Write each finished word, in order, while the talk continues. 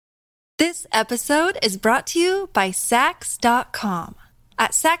This episode is brought to you by Sax.com.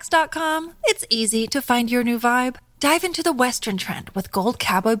 At Sax.com, it's easy to find your new vibe. Dive into the Western trend with gold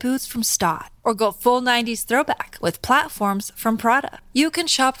cowboy boots from Stott, or go full 90s throwback with platforms from Prada. You can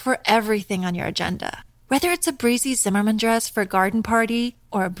shop for everything on your agenda, whether it's a breezy Zimmermann dress for a garden party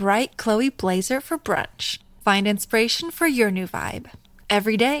or a bright Chloe blazer for brunch. Find inspiration for your new vibe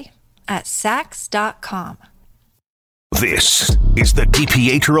every day at Sax.com. This is the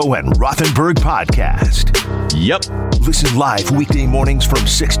DiPietro and Rothenberg podcast. Yep. Listen live weekday mornings from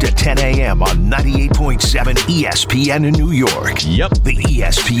 6 to 10 a.m. on 98.7 ESPN in New York. Yep. The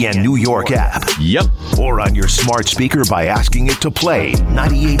ESPN New York app. Yep. Or on your smart speaker by asking it to play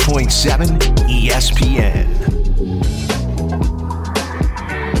 98.7 ESPN.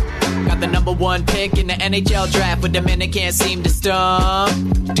 Got the number one pick in the NHL draft, but the men they can't seem to stump.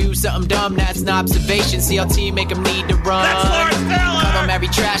 Do something dumb, that's an observation. CLT make them need to run. That's Lawrence Taylor! Call them every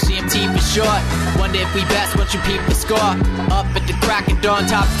trash, EMT for short. Wonder if we best once you peep the score. Up at the crack of dawn,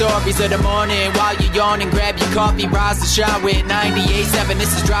 top stories of the morning. While you yawn and grab your coffee, rise to shine with 98.7.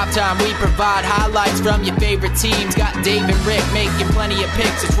 This is Drop Time. We provide highlights from your favorite teams. Got Dave and Rick making plenty of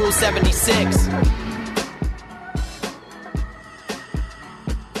picks. It's Rule 76.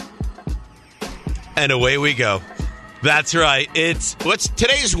 And away we go. That's right.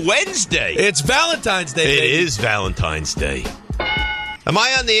 Today's Wednesday. It's Valentine's Day. It baby. is Valentine's Day. Am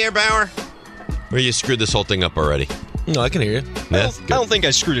I on the air, Bauer? Or you screwed this whole thing up already? No, I can hear you. Yeah, I don't think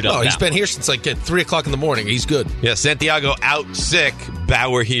I screwed it up. No, he's that been much. here since like at 3 o'clock in the morning. He's good. Yeah, Santiago out sick.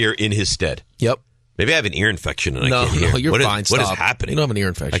 Bauer here in his stead. Yep. Maybe I have an ear infection and I No, can't hear. you're What is- fine. What is Stop. happening? You don't have an ear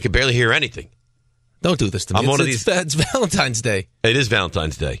infection. I can barely hear anything. Don't do this to me. I'm one of It's Valentine's Day. It is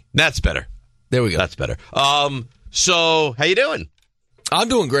Valentine's Day. That's better. There we go. That's better. So how you doing? I'm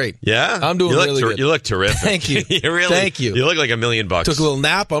doing great. Yeah, I'm doing really good. You look terrific. Thank you. Thank you. You look like $1 million. Took a little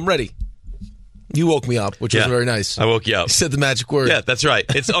nap. I'm ready. You woke me up, which was very nice. I woke you up. You said the magic word. Yeah, that's right.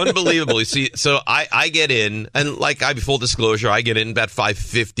 It's unbelievable. You see, so I get in, and like full disclosure, I get in about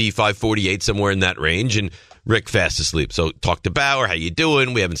 5:50, 5:48, somewhere in that range, and Rick fast asleep. So talk to Bauer. How you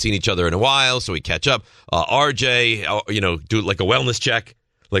doing? We haven't seen each other in a while, so we catch up. RJ, do like a wellness check,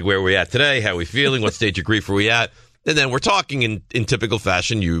 like where are we at today? How are we feeling? What stage of grief are we at? And then we're talking in typical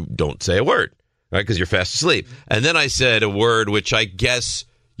fashion. You don't say a word, right? Because you're fast asleep. And then I said a word which I guess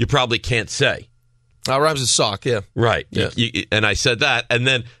you probably can't say. Rhymes with sock, yeah. Right. Yeah. And I said that, and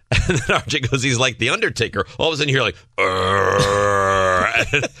then RJ goes, he's like the Undertaker. All of a sudden you hear like,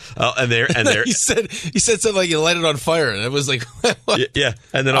 and they're You said something like you light it on fire, and it was like, what? Yeah.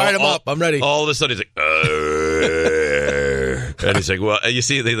 And then all right, I'm up. I'm ready. All of a sudden he's like, and he's like, well, you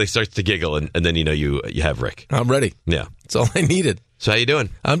see, they starts to giggle, and then you have Rick. I'm ready. Yeah. That's all I needed. So how you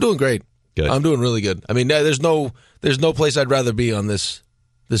doing? I'm doing great. Good. I'm doing really good. I mean, there's no place I'd rather be on this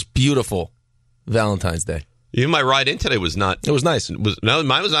beautiful Valentine's Day. Even my ride in today was not. It was nice. Mine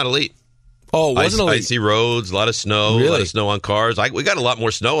was not elite. Oh, it wasn't elite. Icy roads, a lot of snow, Really? a lot of snow on cars. We got a lot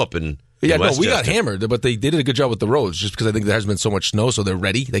more snow up in. Yeah, no, we Westchester. got hammered, but they did a good job with the roads. Just because I think there hasn't been so much snow, so they're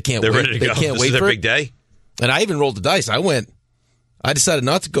ready. They can't. They're wait. ready to they go. can't This wait is their for big it. day. And I even rolled the dice. I decided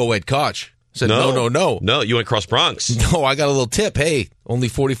not to go Ed Koch. I said no. No, you went cross Bronx. No, I got a little tip. Hey, only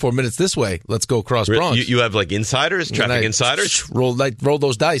 44 minutes this way. Let's go cross Bronx. You have like insiders, traffic insiders. Roll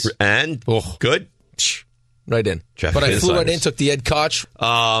those dice. And good. Right in. Traffic but I flew right insiders. in, took the Ed Koch.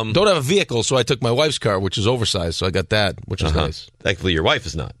 Don't have a vehicle, so I took my wife's car, which is oversized, so I got that, which is nice. Thankfully, your wife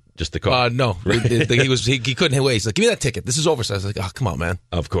is not. Just the car. No. He couldn't wait. He's like, give me that ticket. This is oversized. I was like, oh, come on, man.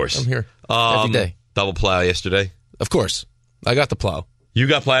 Of course. I'm here every day. Double plow yesterday. Of course. I got the plow. You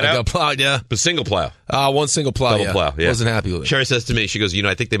got plowed out? I got plowed, yeah. But single plow. One single plow, Double plow, yeah. Wasn't happy with it. Sherry says to me, she goes,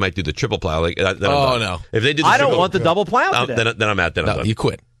 I think they might do the triple plow. Like, no. If they do the I triple, don't want the double plow today. then I'm out. Then I'm No, done. you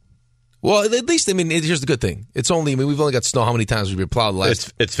quit. Well, at least, here's the good thing. We've only got snow how many times we've been plowed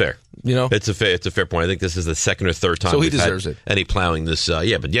last. It's fair. It's a fair point. I think this is the second or third time So he we've deserves had it. any plowing this.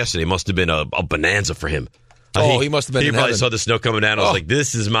 But yesterday must have been a bonanza for him. He must have been He in probably heaven. saw the snow coming down. I was like,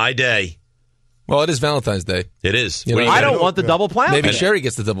 this is my day. Well, it is Valentine's Day. It is. You know, I don't want the double plow Maybe today. Sherry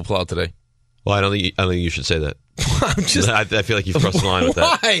gets the double plow today. Well, I don't think you should say that. I'm just, I feel like you've crossed the line with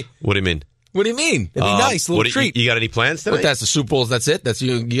that. Why? What do you mean? What do you mean? It'd be nice, a little treat. You got any plans tonight? But that's the Super Bowls. That's it. That's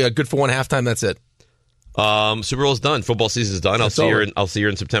you got good for one halftime. That's it. Super Bowl's done. Football season's done. I'll see you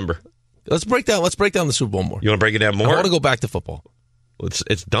in September. Let's break down the Super Bowl more. You want to break it down more? I want to go back to football.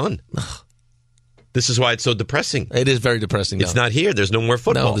 It's done. This is why it's so depressing. It is very depressing. It's not here. There's no more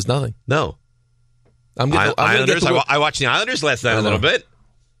football. No, there's nothing. No. Islanders. I watched the Islanders last night a little bit.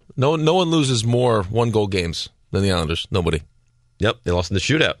 No one loses more 1-goal games than the Islanders. Nobody. Yep, they lost in the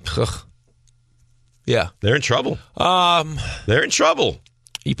shootout. Ugh. Yeah. They're in trouble. They're in trouble.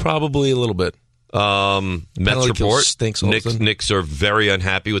 Probably a little bit. Mets report stinks. Knicks are very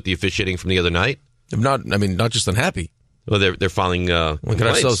unhappy with the officiating from the other night. Not just unhappy. Well, they're filing. Look at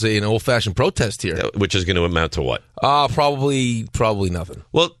ourselves an old-fashioned protest here, which is going to amount to what? Probably nothing.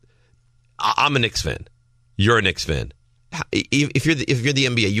 Well, I'm a Knicks fan. You're a Knicks fan. If you're the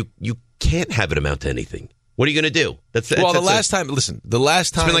NBA, you can't have it amount to anything. What are you going to do? The last time it's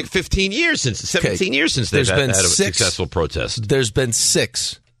been like 15 years since 17 years since they've had a successful protest. There's been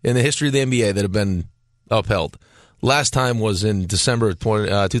 6 in the history of the NBA that have been upheld. Last time was in December of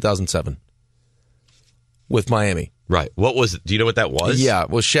 2007 with Miami. Right. What was it? Do you know what that was? Yeah.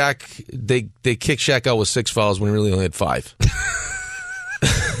 Well, Shaq, they kicked Shaq out with 6 fouls when he really only had 5.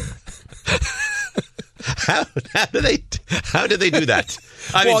 How did they do that?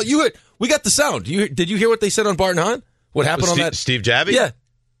 We got the sound. Did you hear what they said on Bart and Hahn? What happened on that? Steve Javy? Yeah.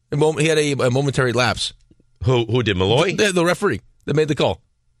 He had a momentary lapse. Who did, Malloy? The referee that made the call.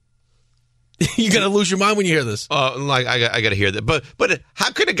 You're going to lose your mind when you hear this. I got to hear that. But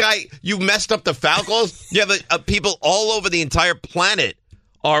how could a guy, you messed up the foul calls? You have people all over the entire planet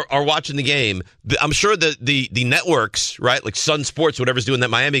are watching the game. I'm sure the networks, right, like Sun Sports, whatever's doing that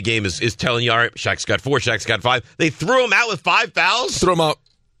Miami game is telling you, all right, Shaq's got 4, Shaq's got 5. They threw him out with 5 fouls? Threw him out.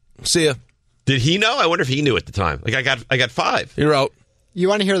 See ya. Did he know? I wonder if he knew at the time. Like, I got 5. You're out. You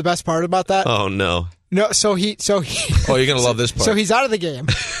want to hear the best part about that? Oh, no. No, so he. Oh, you're gonna love this part. So he's out of the game.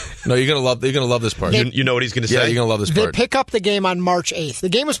 No, you're gonna love this part. You know what he's gonna say? Yeah, you're gonna love this part. They pick up the game on March 8th. The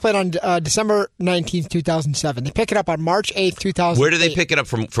game was played on December 19th, 2007. They pick it up on March 8th, 2008. Where do they pick it up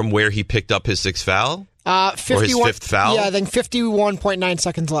from? Where he picked up his 6th foul? 51, or his 5th foul? Yeah, then 51.9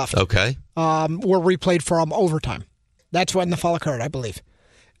 seconds left. Okay. Were replayed from overtime. That's when the foul occurred, I believe.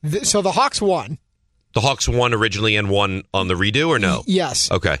 So the Hawks won. The Hawks won originally and won on the redo, or no? Yes.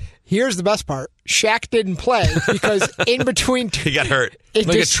 Okay. Here's the best part. Shaq didn't play because in between... he got hurt. He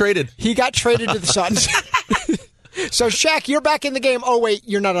got traded. He got traded to the Suns. So, Shaq, you're back in the game. Oh, wait,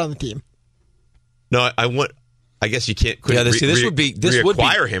 you're not on the team. No, I guess you can't... This would be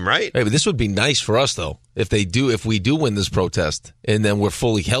him, right? Hey, but this would be nice for us, though, if we do win this protest, and then we're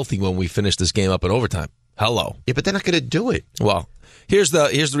fully healthy when we finish this game up in overtime. Hello. Yeah, but they're not going to do it. Well... Here's the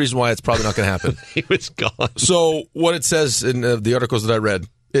reason why it's probably not going to happen. He was gone. So what it says in the articles that I read,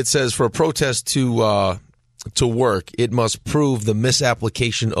 it says for a protest to work, it must prove the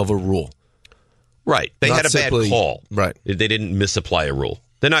misapplication of a rule. Right. They had a bad call. Right. They didn't misapply a rule.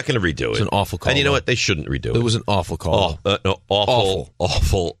 They're not going to redo it. It's an awful call. And you know what? They shouldn't redo it. It was an awful call.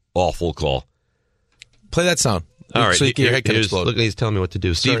 Awful call. Play that sound. All right. So your head can explode. Look, he's telling me what to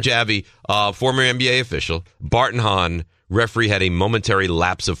do. Steve Javy, former NBA official. Bart and Hahn. Referee had a momentary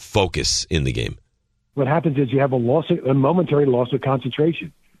lapse of focus in the game. What happens is you have a momentary loss of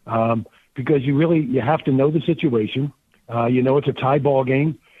concentration because you have to know the situation. You know it's a tie ball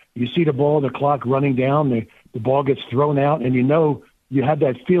game. You see the ball, the clock running down, the ball gets thrown out, and you have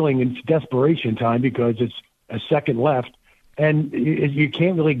that feeling it's desperation time because it's a second left, and you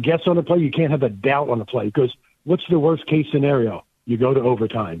can't really guess on the play. You can't have a doubt on the play because what's the worst case scenario? You go to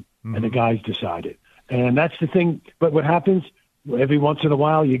overtime, and the guys decide it. And that's the thing. But what happens, every once in a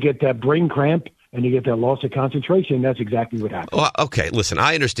while, you get that brain cramp and you get that loss of concentration. That's exactly what happens. Well, okay, listen,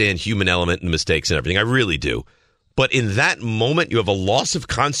 I understand human element and mistakes and everything. I really do. But in that moment, you have a loss of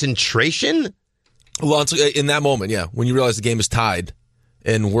concentration? Well, in that moment, yeah. When you realize the game is tied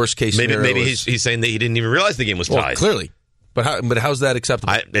and worst case scenario. Maybe he's saying that he didn't even realize the game was tied. Well, clearly. But how's that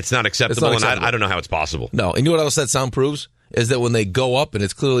acceptable? It's not acceptable, and I don't know how it's possible. No. And you know what else that sound proves? Is that when they go up and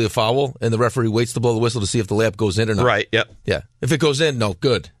it's clearly a foul and the referee waits to blow the whistle to see if the layup goes in or not. Right, yep. Yeah. If it goes in, no,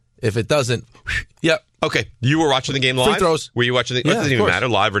 good. If it doesn't, yep. Okay. You were watching the game live? Free throws. Were you watching the game? Yeah, it doesn't even matter,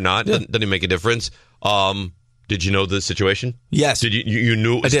 live or not. Yeah. Doesn't even make a difference. Did you know the situation? Yes. Did you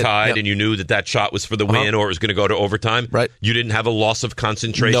knew it was tied, yep. And you knew that shot was for the win or it was going to go to overtime? Right. You didn't have a loss of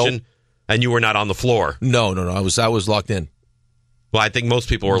concentration? Nope. And you were not on the floor? No. I was locked in. Well, I think most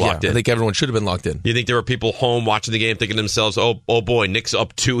people were locked in. I think everyone should have been locked in. You think there were people home watching the game thinking to themselves, oh boy, Knicks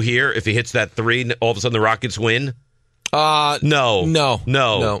up 2 here. If he hits that 3, all of a sudden the Rockets win? No.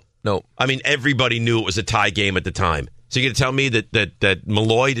 I mean, everybody knew it was a tie game at the time. So you're going to tell me that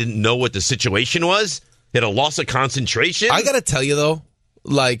Malloy didn't know what the situation was? He had a loss of concentration? I got to tell you, though,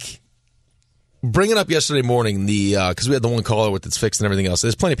 bringing up yesterday morning, because we had the one caller with it's fixed and everything else.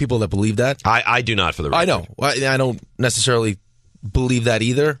 There's plenty of people that believe that. I do not, for the record. I know. I don't necessarily believe that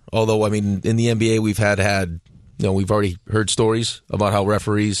either. Although, I mean, in the NBA, we've we've already heard stories about how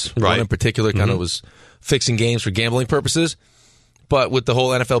referees, one in particular, kind of was fixing games for gambling purposes. But with the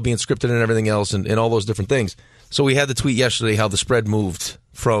whole NFL being scripted and everything else and all those different things. So we had the tweet yesterday how the spread moved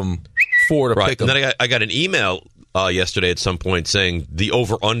from 4 to pick 'em. And then I got an email yesterday at some point saying the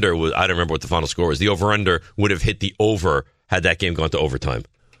over-under was, I don't remember what the final score was, the over-under would have hit the over had that game gone to overtime.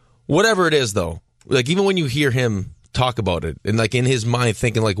 Whatever it is, though, like even when you hear him talk about it and like in his mind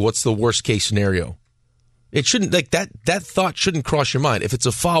thinking like, what's the worst case scenario? It shouldn't, like that thought shouldn't cross your mind. If it's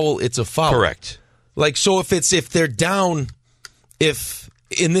a foul, it's a foul. Correct. Like, so if they're down, if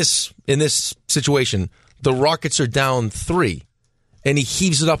in this situation, the Rockets are down 3 and he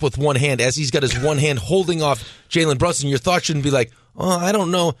heaves it up with one hand as he's got his one hand holding off Jalen Brunson, your thought shouldn't be like, oh, I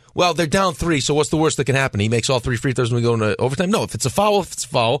don't know. Well, they're down 3, so what's the worst that can happen? He makes all 3 free throws when we go into overtime? No, if it's a foul, it's a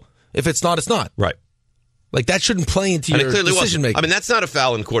foul. If it's not, it's not. Right. Like, that shouldn't play into your decision making. I mean, that's not a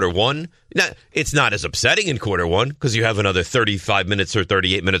foul in quarter one. It's not as upsetting in quarter one because you have another 35 minutes or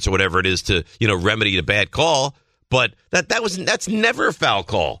 38 minutes or whatever it is to, remedy the bad call. But that's never a foul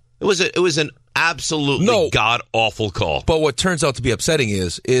call. It was an absolutely god-awful call. But what turns out to be upsetting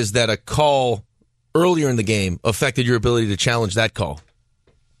is that a call earlier in the game affected your ability to challenge that call.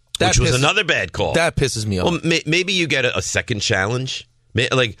 Which was another bad call. That pisses me off. Well, maybe you get a second challenge.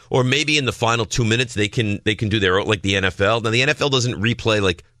 Or maybe in the final 2 minutes they can do their own, like the NFL. Now the NFL doesn't replay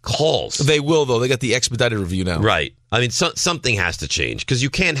like calls. They will though. They got the expedited review now. Right. I mean, something has to change because you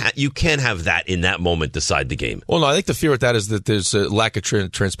can't have that in that moment decide the game. Well, no, I think the fear with that is that there's a lack of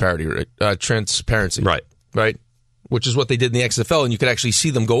transparency. Right. Right. Which is what they did in the XFL, and you could actually see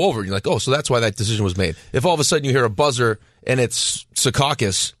them go over. You're like, oh, so that's why that decision was made. If all of a sudden you hear a buzzer and it's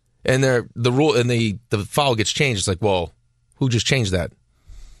Secaucus and the rule and the foul gets changed, it's like, well, who just changed that?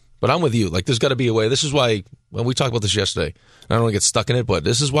 But I'm with you. Like, there's got to be a way. This is why, when we talked about this yesterday, I don't want to get stuck in it, but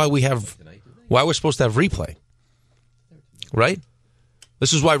this is why why we're supposed to have replay. Right?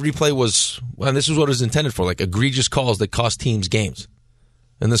 This is why replay and this is what it was intended for, like egregious calls that cost teams games.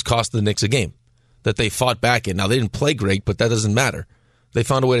 And this cost the Knicks a game that they fought back in. Now, they didn't play great, but that doesn't matter. They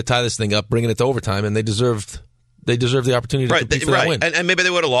found a way to tie this thing up, bringing it to overtime, and they deserved the opportunity to compete for that win. And maybe they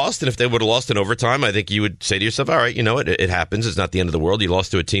would have lost, and if they would have lost in overtime, I think you would say to yourself, all right, it happens. It's not the end of the world. You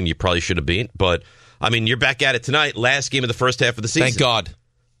lost to a team you probably should have beat. But, I mean, you're back at it tonight, last game of the first half of the season. Thank God.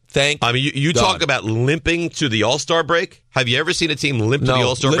 I mean, you talk about limping to the All-Star break. Have you ever seen a team limp to the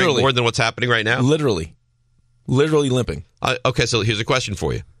All-Star break more than what's happening right now? Literally limping. Okay, so here's a question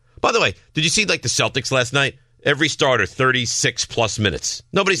for you. By the way, did you see like the Celtics last night? Every starter, 36-plus minutes.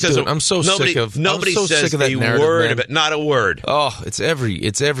 Nobody says. Dude, I'm so sick of. Nobody so says sick of that a narrative, word man. of it. Not a word. Oh, it's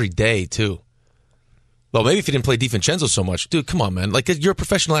every day too. Well, maybe if you didn't play DiVincenzo so much, dude. Come on, man. Like, you're a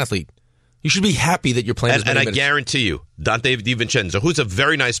professional athlete. You should be happy that you're playing. And I guarantee you, Dante DiVincenzo, who's a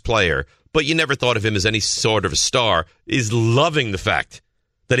very nice player, but you never thought of him as any sort of a star, is loving the fact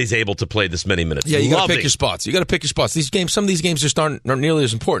that he's able to play this many minutes. Yeah, you got to pick your spots. You got to pick your spots. These games, some of these games just aren't nearly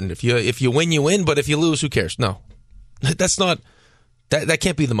as important. If you win, you win. But if you lose, who cares? No. That's not that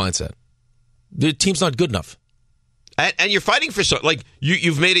can't be the mindset. The team's not good enough, and you're fighting for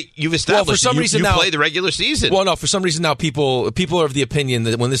you've made it. You've established. Well, for some reason you now, play the regular season. Well, no, for some reason now people are of the opinion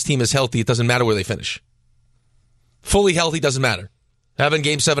that when this team is healthy, it doesn't matter where they finish. Fully healthy doesn't matter. Having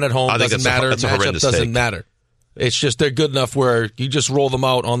Game 7 at home doesn't matter. That's a matchup doesn't matter. It's just they're good enough where you just roll them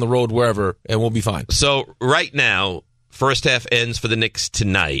out on the road wherever, and we'll be fine. So right now, first half ends for the Knicks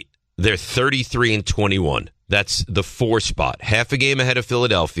tonight. They're 33-21. That's the 4 spot. Half a game ahead of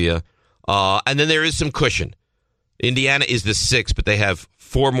Philadelphia. And then there is some cushion. Indiana is the 6, but they have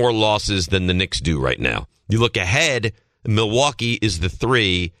 4 more losses than the Knicks do right now. You look ahead, Milwaukee is the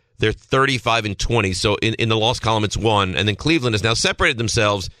 3. They're 35-20. So in the loss column, it's 1. And then Cleveland has now separated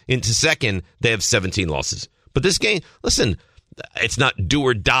themselves into second. They have 17 losses. But this game, listen, it's not do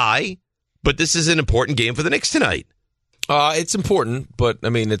or die, but this is an important game for the Knicks tonight. It's important, but I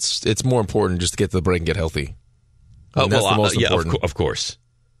mean, it's more important just to get to the break and get healthy. That's the most important. Of course.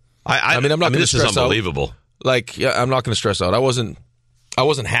 I'm not going to stress out. This is unbelievable. I'm not going to stress out. I wasn't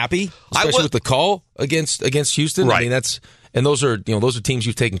happy, especially with the call against Houston. Right. I mean, and those are teams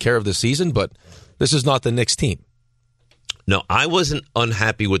you've taken care of this season, but this is not the Knicks team. No, I wasn't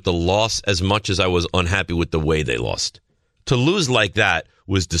unhappy with the loss as much as I was unhappy with the way they lost. To lose like that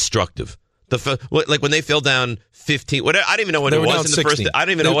was destructive. Like when they fell down 15, whatever, I didn't even know what it was in the 16. First. I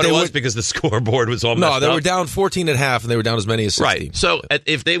didn't even know what it was because the scoreboard was all messed up. No, they were down 14 at half, and they were down as many as 16. Right. So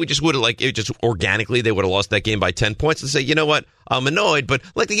if they would have just organically, they would have lost that game by 10 points and say, you know what, I'm annoyed, but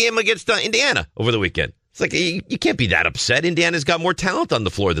like the game against Indiana over the weekend. It's like you can't be that upset. Indiana's got more talent on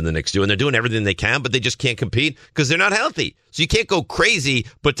the floor than the Knicks do, and they're doing everything they can, but they just can't compete because they're not healthy. So you can't go crazy,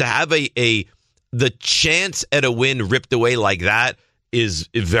 but to have the chance at a win ripped away like that is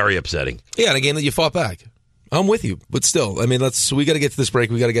very upsetting. Yeah, in a game that you fought back. I'm with you, but still, I mean, we got to get to this break.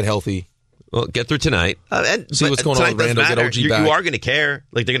 We got to get healthy. Well, get through tonight. See what's going on with Randall, get OG back. You are going to care.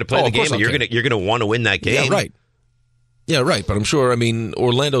 Like they're going to play the game, and you're going to want to win that game. Yeah, right. Yeah, right. But I'm sure,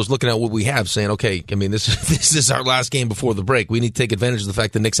 Orlando's looking at what we have, saying, okay, this is our last game before the break. We need to take advantage of the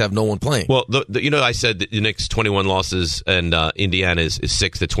fact the Knicks have no one playing. Well, I said that the Knicks 21 losses and Indiana is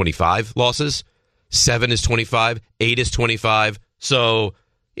 6 to 25 losses. 7 is 25. 8 is 25. So,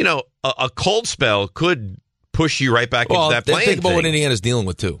 a cold spell could push you right back into that playing think about thing. what Indiana's dealing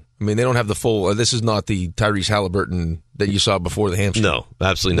with, too. They don't have the full. This is not the Tyrese Halliburton that you saw before the hamstring. No,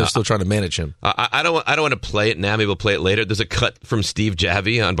 absolutely not. They're still trying to manage him. I don't want to play it now. Maybe we'll play it later. There's a cut from Steve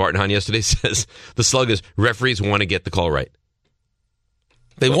Javy on Bart and Hahn yesterday. Says the slug is referees want to get the call right.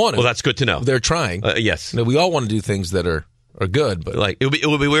 They want it. Well, that's good to know. They're trying. Yes. We all want to do things that are good, but it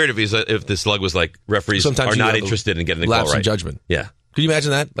would be weird if the slug was like referees sometimes are not interested in getting the call right. Lapse in judgment. Yeah. Could you imagine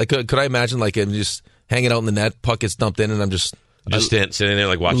that? Like, could I imagine I'm just hanging out in the net, puck gets dumped in, and I'm just sitting there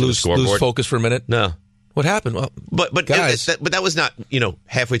like watching the scoreboard. Lose focus for a minute. No. What happened? Well, but guys, but that was not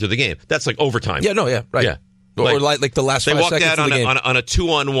halfway through the game. That's like overtime. Yeah. No. Yeah. Right. Yeah. Or like the last 5 seconds they walked out of the game. on a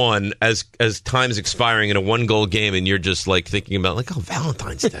 2-on-1 as time's expiring in a 1-goal game, and you're just like thinking about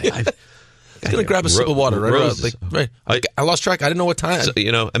Valentine's Day. I was gonna grab a sip of water. Right. I lost track. I didn't know what time. So,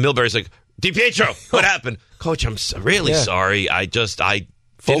 and Milbury's like, DiPietro, what happened? Coach, I'm really sorry. I didn't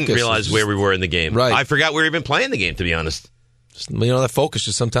realize where we were in the game. Right. I forgot we were even playing the game, to be honest. That focus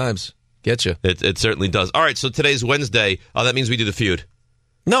just sometimes gets you. It certainly does. All right, so today's Wednesday. Oh, that means we do the feud.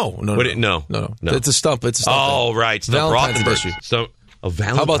 No. It's a stump. Oh, right. Stump Valentine's Rothenberg. So,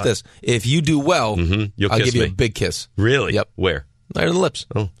 Valentine. How about this? If you do well, You'll I'll kiss give you me. a big kiss. Really? Yep. Where? Right on the lips.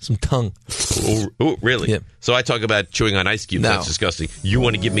 Oh. Some tongue. Oh, really? Yeah. So I talk about chewing on ice cubes. No. That's disgusting. You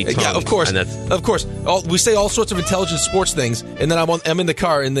want to give me tongue. Yeah, of course. And Of course. We say all sorts of intelligent sports things, and then I'm in the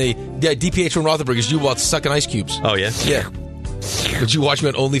car, and DPH from Rothenberg is you about sucking ice cubes. Oh, yeah? Yeah. But you watch me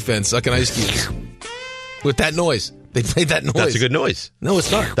on OnlyFans sucking ice cubes. With that noise. They played that noise. That's a good noise. No, it's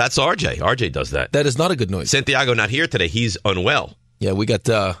not. That's RJ. RJ does that. That is not a good noise. Santiago not here today. He's unwell. Yeah, we got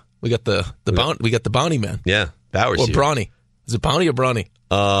the bounty man. Yeah, Bowers or here. Brawny. Is it bounty or Brawny?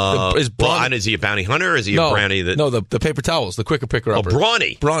 Is he a bounty hunter or is he a brownie? No, the paper towels, the quicker picker upper. Oh,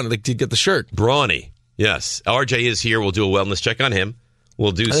 Brawny. Brawny, like to get the shirt. Brawny. Yes. RJ is here. We'll do a wellness check on him.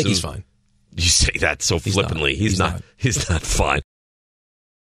 I think he's fine. You say that so flippantly. He's not fine.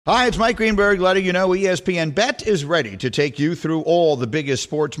 Hi, it's Mike Greenberg letting you know ESPN Bet is ready to take you through all the biggest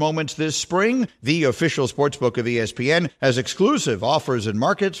sports moments this spring. The official sportsbook of ESPN has exclusive offers and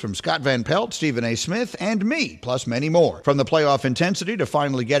markets from Scott Van Pelt, Stephen A. Smith, and me, plus many more. From the playoff intensity to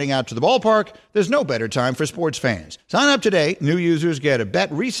finally getting out to the ballpark, there's no better time for sports fans. Sign up today. New users get a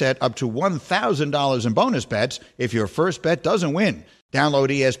bet reset up to $1,000 in bonus bets if your first bet doesn't win. Download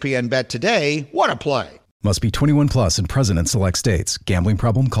ESPN Bet today. What a play. Must be 21 plus and present in select states. Gambling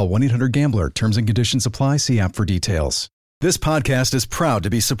problem? Call 1-800-GAMBLER. Terms and conditions apply. See app for details. This podcast is proud to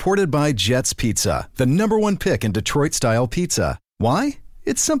be supported by Jets Pizza, the #1 pick in Detroit-style pizza. Why?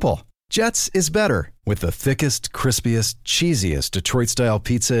 It's simple. Jets is better. With the thickest, crispiest, cheesiest Detroit-style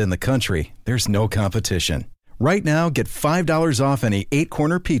pizza in the country, there's no competition. Right now, get $5 off any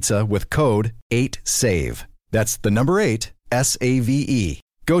 8-corner pizza with code 8SAVE. That's the number 8, SAVE.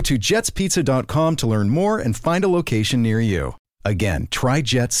 Go to jetspizza.com to learn more and find a location near you. Again, try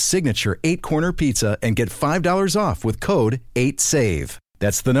Jet's signature 8-corner pizza and get $5 off with code 8SAVE.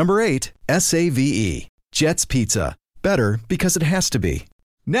 That's the number 8, SAVE. Jet's Pizza. Better because it has to be.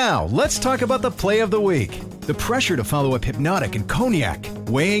 Now, let's talk about the play of the week. The pressure to follow up Hypnotic and Cognac,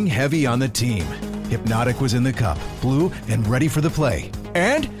 weighing heavy on the team. Hypnotic was in the cup, blue, and ready for the play.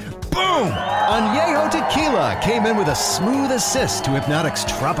 And boom! Añejo Tequila came in with a smooth assist to Hypnotic's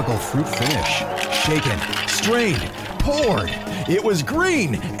tropical fruit finish. Shaken, strained, poured. It was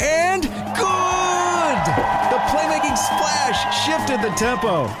green and good! The playmaking splash shifted the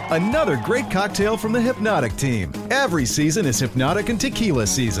tempo. Another great cocktail from the Hypnotic team. Every season is Hypnotic and Tequila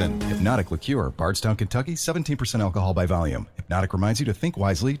season. Hypnotic Liqueur, Bardstown, Kentucky, 17% alcohol by volume. Hypnotic reminds you to think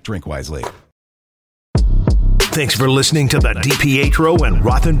wisely, drink wisely. Thanks for listening to the DiPietro and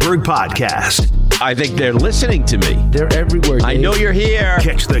Rothenberg podcast. I think they're listening to me. They're everywhere, Dave. I know you're here.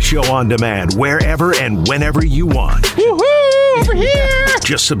 Catch the show on demand wherever and whenever you want. Woohoo! Over here!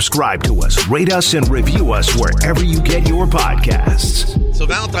 Just subscribe to us, rate us, and review us wherever you get your podcasts. So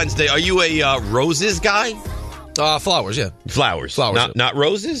Valentine's Day, are you a roses guy? Flowers, yeah. Flowers. Flowers. Not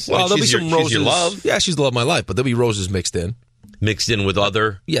roses? Well, there'll be she's some your, roses. She's your love? Yeah, she's the love of my life, but there'll be roses mixed in. Mixed in with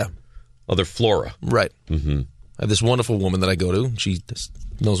other flora. Right. Mm-hmm. I have this wonderful woman that I go to. She just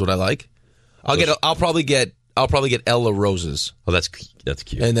knows what I like. I'll probably get Ella roses. Oh, that's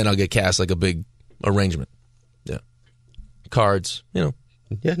cute. And then I'll get Cass like a big arrangement. Yeah. Cards, Yeah,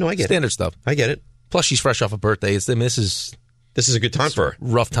 no, I get standard it. stuff. I get it. Plus, she's fresh off a birthday. This is a good time for her.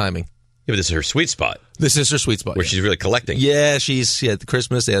 Rough timing. but this is her sweet spot. This is her sweet spot. Where she's really collecting. Yeah, the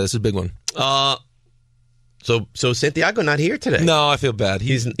Christmas. Yeah, this is a big one. So Santiago not here today. No, I feel bad.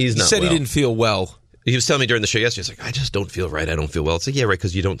 He's not He said well. he didn't feel well. He was telling me during the show yesterday, he's like, I just don't feel right. I don't feel well. It's like, yeah, right,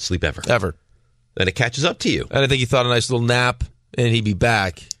 because you don't sleep ever. Ever. And it catches up to you. And I think he thought a nice little nap, and he'd be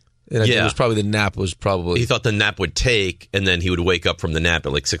back. And I think it was probably the nap was probably... He thought the nap would take, and then he would wake up from the nap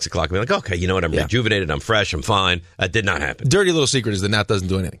at like 6 o'clock and be like, okay, you know what? I'm rejuvenated. I'm fresh. I'm fine. That did not happen. Dirty little secret is the nap doesn't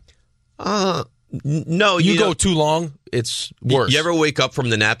do anything. No. You go too long, it's worse. You ever wake up from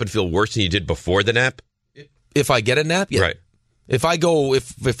the nap and feel worse than you did before the nap? If I get a nap, yeah. Right. If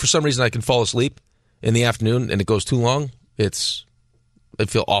for some reason I can fall asleep in the afternoon and it goes too long, I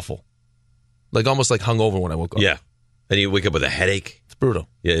feel awful. Like almost like hungover when I woke up. Yeah. And you wake up with a headache. It's brutal.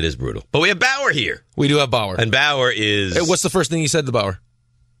 Yeah, it is brutal. But we have Bauer here. We do have Bauer. And Bauer is... Hey, what's the first thing you said to Bauer?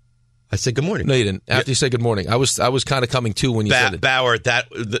 I said good morning. No, you didn't. After you said good morning. I was kind of coming to when you said it. Bauer,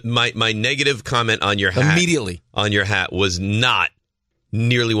 my negative comment on your hat... Immediately. ...on your hat was not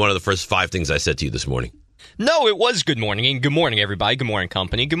nearly one of the first 5 things I said to you this morning. No, it was good morning. And good morning, everybody. Good morning,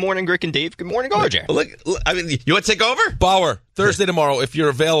 company. Good morning, Rick and Dave. Good morning, RJ. Look, I mean, you want to take over? Bauer, Thursday tomorrow, if you're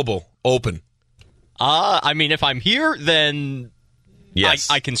available, open. I mean, if I'm here, then... Yes.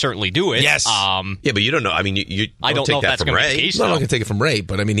 I can certainly do it. Yes. Yeah, but you don't know. I mean, you I don't take know if that that's from going to be Ray. the case. No, I'm not going to take it from Ray,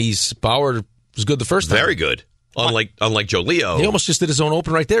 but I mean, Bauer was good the first time. Very good. Unlike Joe Leo. He almost just did his own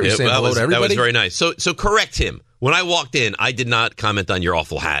open right there. He's saying hello to everybody. That was very nice. So correct him. When I walked in, I did not comment on your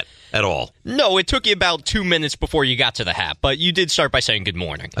awful hat at all. No, it took you about 2 minutes before you got to the hat, but you did start by saying good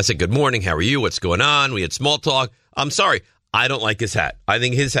morning. I said, good morning, how are you? What's going on? We had small talk. I'm sorry. I don't like his hat. I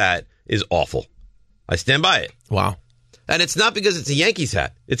think his hat is awful. I stand by it. Wow. And it's not because it's a Yankees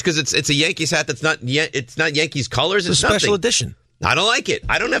hat. It's because it's a Yankees hat that's not Yankees colors. It's a special nothing. edition. I don't like it.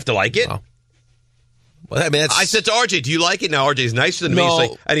 I don't have to like it. Wow. Well, I mean, I said to RJ, do you like it? Now RJ's nicer than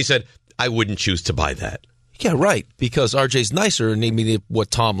me. And he said, I wouldn't choose to buy that. Yeah, right. Because RJ's nicer, and maybe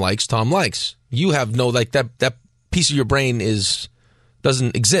what Tom likes. You have no, like, that piece of your brain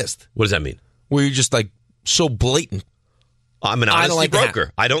doesn't exist. What does that mean? Where you're just, like, so blatant. I'm an honesty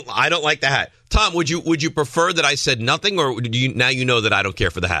broker. I don't like the hat. Tom, would you prefer that I said nothing, or now you know that I don't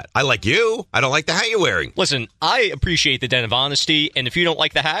care for the hat? I like you. I don't like the hat you're wearing. Listen, I appreciate the den of honesty, and if you don't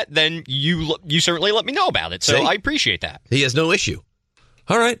like the hat, then you certainly let me know about it. So See? I appreciate that. He has no issue.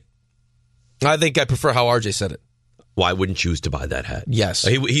 All right. I think I prefer how RJ said it. Well, I wouldn't choose to buy that hat. Yes.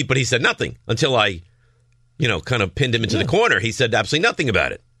 But he said nothing until I, kind of pinned him into the corner. He said absolutely nothing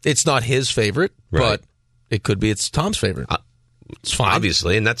about it. It's not his favorite, but it could be it's Tom's favorite. It's fine.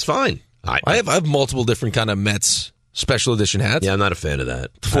 Obviously, and that's fine. I have multiple different kind of Mets special edition hats. Yeah, I'm not a fan of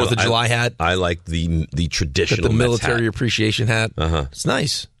that. 4th of July hat. I like the traditional the military Mets hat. appreciation hat. Uh-huh. It's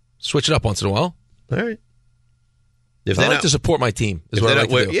nice. Switch it up once in a while. All right. I like to support my team. Is what I like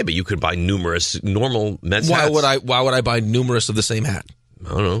to do. Yeah, but you could buy numerous normal Mets hats. hats. Why would I buy numerous of the same hat? I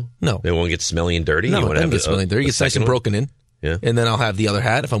don't know. No. They won't get smelly and dirty? No, it doesn't get smelly and dirty. It gets nice and broken in. Yeah. And then I'll have the other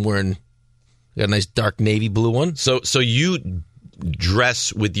hat if I'm wearing got a nice dark navy blue one. So you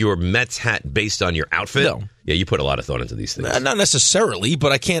dress with your Mets hat based on your outfit? No. Yeah, you put a lot of thought into these things. Not necessarily,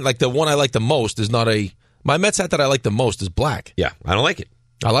 but I can't, like, the one I like the most is not my Mets hat that I like the most is black. Yeah, I don't like it.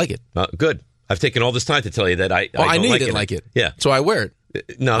 I like it. Good. I've taken all this time to tell you that I knew you like didn't like it. Yeah. So I wear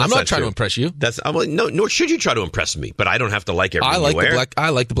it. No, I'm not trying true. to impress you. No, nor should you try to impress me, but I don't have to like everything you wear. I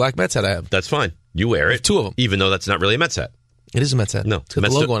like the black Mets hat I have. That's fine. You wear it. 2 of them. Even though that's not really a Mets hat. It is a Mets hat. No. It's got the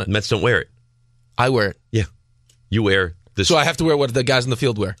logo on it. Mets don't wear it. I wear it. Yeah. You wear this. So I have to wear what the guys in the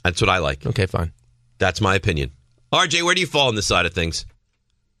field wear. That's what I like. Okay, fine. That's my opinion. RJ, where do you fall on this side of things?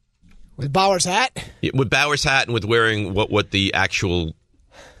 With Bauer's hat? Yeah, with Bauer's hat and with wearing what the actual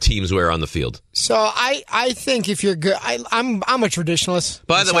teams wear on the field. So I think if you're good, I'm a traditionalist.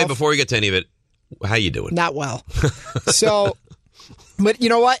 By the way, before we get to any of it, how you doing? Not well. So, but you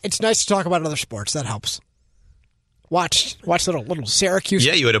know what? It's nice to talk about other sports. That helps. Watch little Syracuse.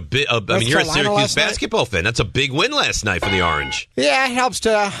 Yeah, you had you're a Syracuse basketball fan. That's a big win last night for the Orange. Yeah, it helps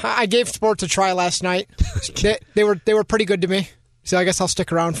to. I gave sports a try last night. They were pretty good to me, so I guess I'll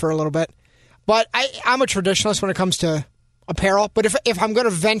stick around for a little bit. But I'm a traditionalist when it comes to apparel. But if I'm going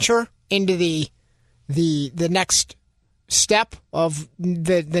to venture into the next step of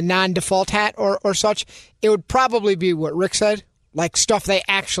the non-default hat or such, it would probably be what Rick said, like stuff they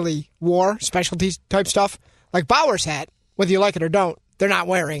actually wore, specialty type stuff. Like Bauer's hat, whether you like it or don't, they're not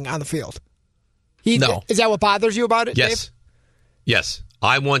wearing on the field. No. Is that what bothers you about it, Yes. Dave? Yes.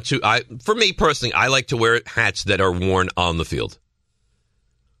 For me personally, I like to wear hats that are worn on the field.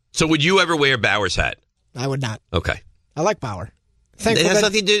 So would you ever wear Bauer's hat? I would not. Okay. I like Bauer. thankful It has that-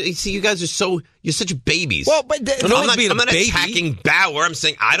 nothing to do. See, you guys are you're such babies. Well, but I'm not attacking Bauer. I'm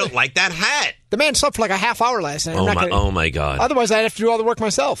saying I don't like that hat. the man slept for like a half hour last night. Oh my God. Otherwise, I'd have to do all the work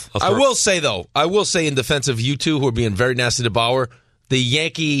myself. I will say in defense of you two who are being very nasty to Bauer, the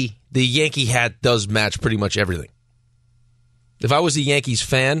Yankee hat does match pretty much everything. If I was a Yankees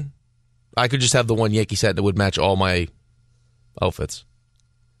fan, I could just have the one Yankees hat that would match all my outfits.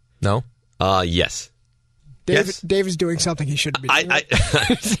 No? Yes. Dave is doing something he shouldn't be doing.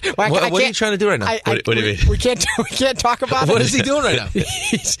 What are you trying to do right now? What do you mean? We can't talk about it. What is he doing right now?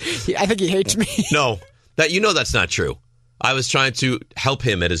 I think he hates me. No, that's not true. I was trying to help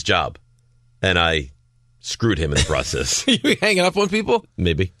him at his job, and I screwed him in the process. You hanging up on people?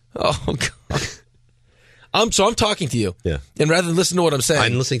 Maybe. Oh, God. I'm talking to you. Yeah. And rather than listen to what I'm saying.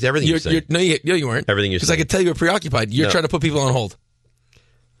 I'm listening to everything you're saying. No, you weren't. Everything you're saying. Because I could tell you were preoccupied. You're trying to put people on hold.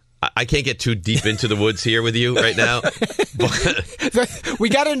 I can't get too deep into the woods here with you right now. But We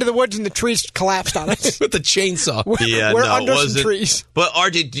got into the woods and the trees collapsed on us. With the chainsaw. We're under some trees. But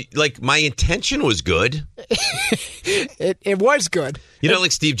RJ, my intention was good. It was good. You know,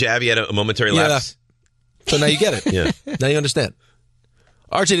 like Steve Javy had a momentary lapse. So now you get it. Yeah. Now you understand.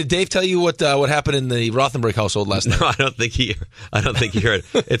 RJ, did Dave tell you what happened in the Rothenberg household last night? No, I don't think he heard.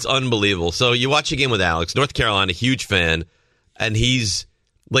 It's unbelievable. So you watch a game with Alex, North Carolina, huge fan, and he's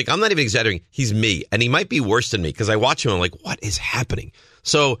like, I'm not even exaggerating. He's me, and he might be worse than me because I watch him. I'm like, what is happening?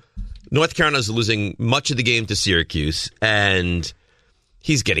 So North Carolina's losing much of the game to Syracuse, and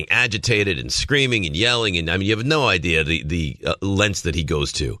he's getting agitated and screaming and yelling, and I mean, you have no idea the lengths that he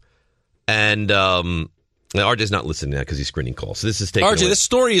goes to. And RJ's not listening now because he's screening calls. So this is taking RJ, away. this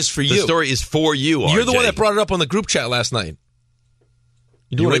story is for you. The story is for you, RJ. You're the one that brought it up on the group chat last night.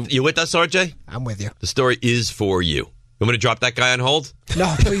 You with us, RJ? I'm with you. The story is for you. You want me to drop that guy on hold?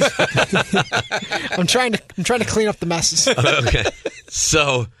 No, please. I'm trying to clean up the messes. Okay.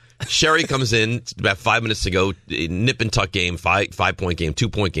 So Sherry comes in about 5 minutes ago, nip and tuck game, 5-point game,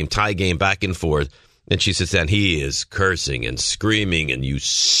 2-point game, tie game, back and forth. And she sits down. He is cursing and screaming, and you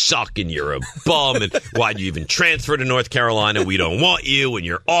suck, and you're a bum, and why'd you even transfer to North Carolina? We don't want you, and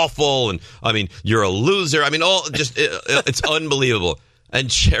you're awful, and I mean, you're a loser. I mean, it's unbelievable.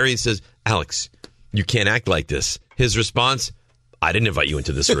 And Sherry says, Alex, you can't act like this. His response, I didn't invite you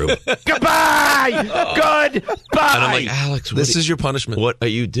into this room. Goodbye! Goodbye! And I'm like, Alex, this is your punishment. What are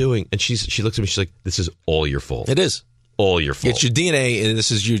you doing? And she looks at me, she's like, this is all your fault. It is. All your fault. It's your DNA, and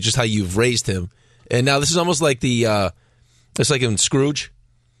this is just how you've raised him. And now this is almost like it's like in Scrooge,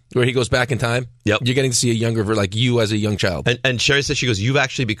 where he goes back in time. Yep. You're getting to see a younger, like you as a young child. And Sherry says, she goes, you've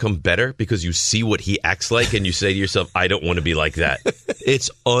actually become better because you see what he acts like, and you say to yourself, I don't want to be like that. It's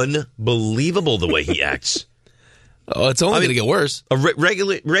unbelievable the way he acts. Oh, it's only going to get worse. A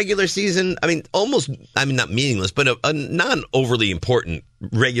regular season, not meaningless, but a non-overly important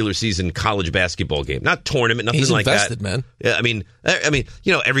regular season college basketball game. Not tournament, nothing like invested, that. Man. Yeah, I mean,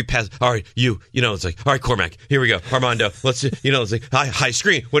 every pass, all right, it's like, all right, Cormac, here we go. Armando, let's, it's like, high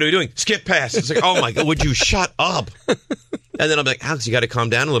screen, what are we doing? Skip pass. It's like, oh my God, would you shut up? And then I'm like, Alex, you got to calm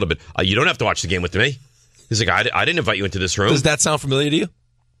down a little bit. You don't have to watch the game with me. He's like, I didn't invite you into this room. Does that sound familiar to you?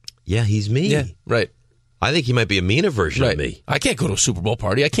 Yeah, he's me. Yeah, right. I think he might be a meaner version of me. I can't go to a Super Bowl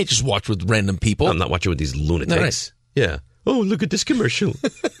party. I can't just watch with random people. I'm not watching with these lunatics. Right. Yeah. Oh, look at this commercial.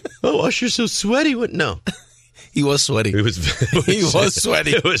 Oh, Usher's so sweaty. What? No. He was sweaty. He was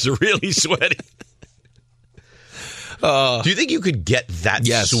sweaty. It was really sweaty. Do you think you could get that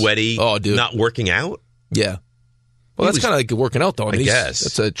sweaty not working out? Yeah. Well, that's kind of like working out, though. I guess.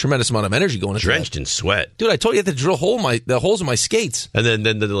 That's a tremendous amount of energy going into drenched in sweat. Dude, I told you I had to drill the holes in my skates. And then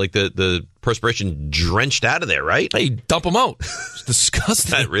the perspiration drenched out of there, right? Hey, dump them out. It's disgusting.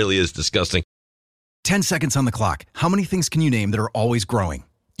 That really is disgusting. 10 seconds on the clock. How many things can you name that are always growing?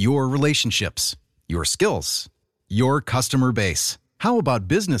 Your relationships, your skills, your customer base. How about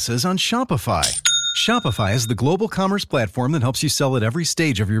businesses on Shopify? Shopify is the global commerce platform that helps you sell at every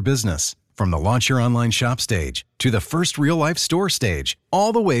stage of your business. From the launch your online shop stage, to the first real-life store stage,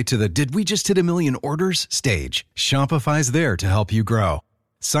 all the way to the did we just hit a million orders stage, Shopify's there to help you grow.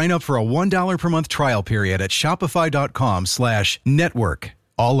 Sign up for a $1 per month trial period at shopify.com/network,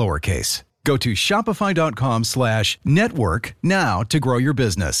 all lowercase. Go to shopify.com/network now to grow your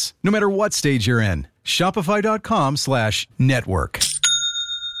business, no matter what stage you're in. Shopify.com/network.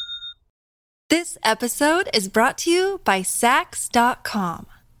 This episode is brought to you by Sax.com.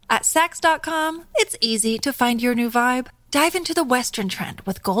 At Sax.com, it's easy to find your new vibe. Dive into the Western trend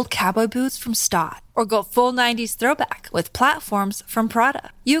with gold cowboy boots from Stott, or go full 90s throwback with platforms from Prada.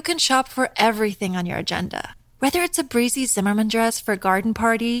 You can shop for everything on your agenda, whether it's a breezy Zimmermann dress for a garden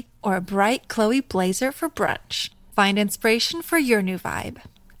party or a bright Chloe blazer for brunch. Find inspiration for your new vibe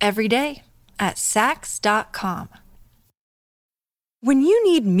every day at Saks.com. When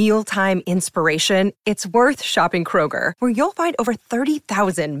you need mealtime inspiration, it's worth shopping Kroger, where you'll find over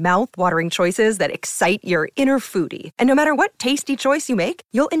 30,000 mouth-watering choices that excite your inner foodie. And no matter what tasty choice you make,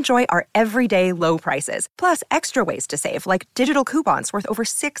 you'll enjoy our everyday low prices, plus extra ways to save, like digital coupons worth over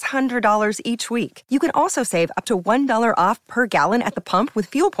 $600 each week. You can also save up to $1 off per gallon at the pump with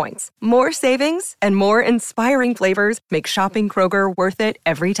fuel points. More savings and more inspiring flavors make shopping Kroger worth it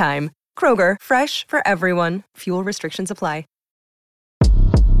every time. Kroger, fresh for everyone. Fuel restrictions apply.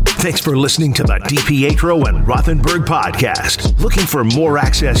 Thanks for listening to the DiPietro and Rothenberg podcast. Looking for more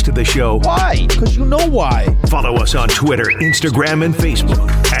access to the show? Why? Because you know why. Follow us on Twitter, Instagram, and Facebook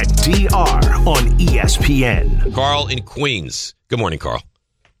at DR on ESPN. Carl in Queens. Good morning, Carl.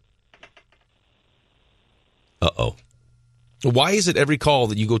 Uh-oh. Why is it every call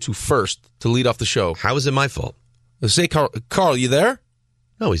that you go to first to lead off the show? How is it my fault? Say, Carl, you there?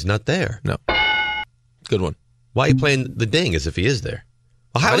 No, he's not there. No. Good one. Why are you playing the ding as if he is there?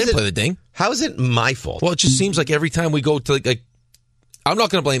 Well, I didn't play the ding. How is it my fault? Well, it just seems like every time we go to like I'm not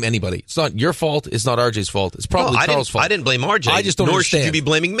going to blame anybody. It's not your fault. It's not RJ's fault. It's probably Carl's fault. I didn't blame RJ. I just don't nor understand. Should you be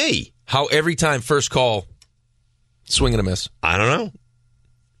blaming me? How every time first call, swing and a miss. I don't know.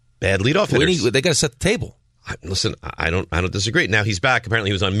 Bad leadoff hitters. They got to set the table. Listen, I don't disagree. Now he's back. Apparently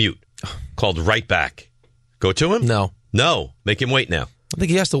he was on mute. Called right back. Go to him? No. Make him wait now. I think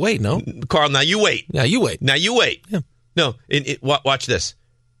he has to wait. No, Carl. Now you wait. Yeah, you wait. Now you wait. Yeah. No. Watch this.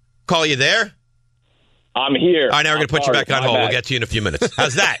 Carl, you there? I'm here. All right, now we're going to put you back on hold. We'll get to you in a few minutes.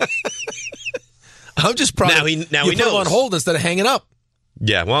 How's that? I'm just proud. Now he knows. Put him on hold instead of hanging up.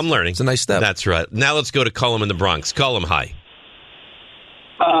 Yeah, well, I'm learning. It's a nice step. That's right. Now let's go to Cullum in the Bronx. Cullum, hi.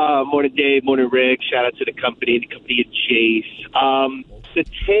 Morning, Dave. Morning, Rick. Shout out to the company and Chase.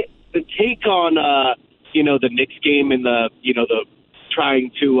 The take on the Knicks game and the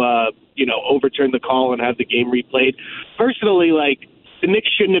trying to overturn the call and have the game replayed. Personally, the Knicks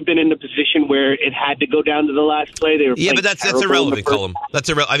shouldn't have been in the position where it had to go down to the last play. They were but that's irrelevant, Cullum. That's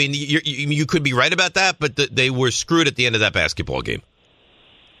irrelevant. I mean, you could be right about that, but they were screwed at the end of that basketball game.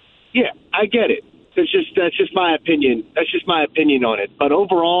 Yeah, I get it. That's just my opinion. That's just my opinion on it. But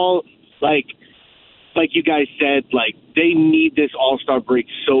overall, like you guys said, they need this All-Star break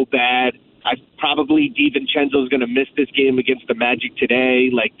so bad. Probably DiVincenzo is going to miss this game against the Magic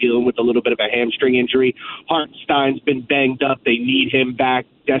today, dealing with a little bit of a hamstring injury. Hartenstein's been banged up. They need him back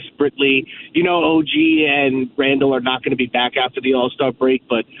desperately. OG and Randall are not going to be back after the All-Star break,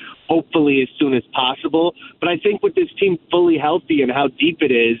 but hopefully as soon as possible. But I think with this team fully healthy and how deep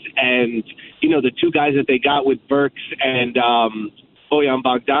it is, and, the two guys that they got with Burks and Bojan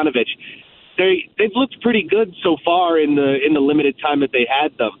Bogdanovic, they've looked pretty good so far in the limited time that they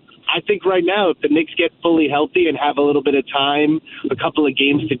had them. I think right now, if the Knicks get fully healthy and have a little bit of time, a couple of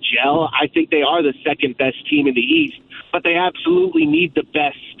games to gel, I think they are the second best team in the East. But they absolutely need the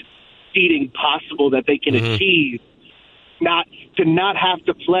best seeding possible that they can achieve. Not have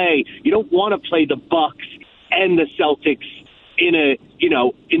to play. You don't want to play the Bucks and the Celtics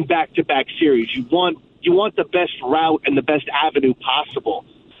in back-to-back series. You want the best route and the best avenue possible.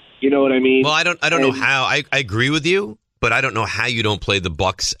 You know what I mean? Well, I don't know how. I agree with you. But I don't know how you don't play the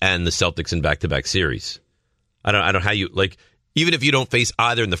Bucks and the Celtics in back-to-back series. I don't know how you even if you don't face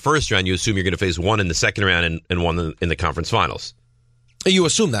either in the first round, you assume you're going to face one in the second round and one in the conference finals. You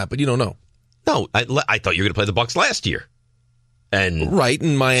assume that, but you don't know. No, I thought you were going to play the Bucks last year, and right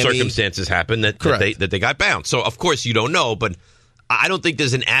in Miami, circumstances happened that they got bounced. So of course you don't know, but I don't think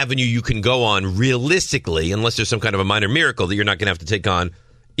there's an avenue you can go on realistically, unless there's some kind of a minor miracle that you're not going to have to take on.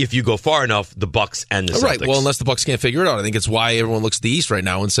 If you go far enough, the Bucks and the Celtics. Right. Well, unless the Bucks can't figure it out, I think it's why everyone looks at the East right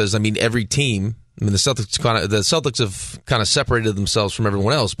now and says, every team. The Celtics have kind of separated themselves from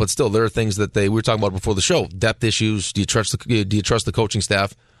everyone else, but still, there are things that we were talking about before the show. Depth issues. Do you trust the coaching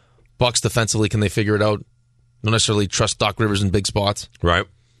staff? Bucks defensively, can they figure it out? Don't necessarily trust Doc Rivers in big spots. Right.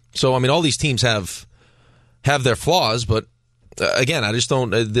 So, all these teams have their flaws, but again, I just don't.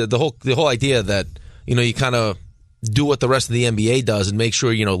 The whole idea that you kind of do what the rest of the NBA does and make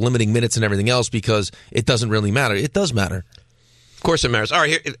sure, limiting minutes and everything else because it doesn't really matter. It does matter. Of course it matters. All right,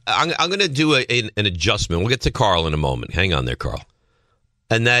 here, I'm going to do an adjustment. We'll get to Carl in a moment. Hang on there, Carl.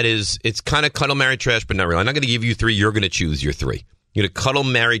 And that is, it's kind of cuddle, marry, trash, but not really. I'm not going to give you three. You're going to choose your three. You're going to cuddle,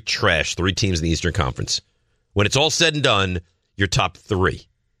 marry, trash, three teams in the Eastern Conference. When it's all said and done, your top three.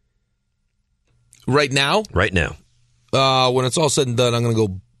 Right now? Right now. When it's all said and done,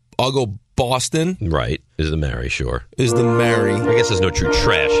 I'll go Boston. Right. Is the marry, sure. Is the marry. I guess there's no true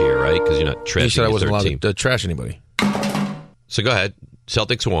trash here, right? Because you're not trashing. You said I wasn't allowed team. to trash anybody. So go ahead.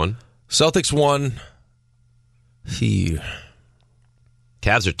 Celtics won. Celtics won. Cavs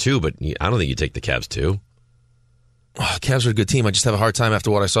are 2, but I don't think you take the Cavs 2. Oh, Cavs are a good team. I just have a hard time after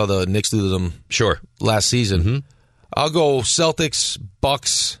what I saw the Knicks do to them last season. Mm-hmm. I'll go Celtics,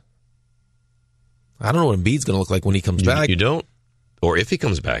 Bucks. I don't know what Embiid's going to look like when he comes back. You don't? Or if he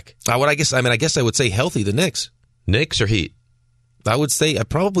comes back? I guess I would say healthy, the Knicks. Knicks or Heat? I would say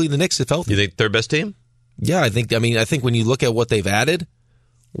probably the Knicks if healthy. You think they're best team? Yeah, I think when you look at what they've added,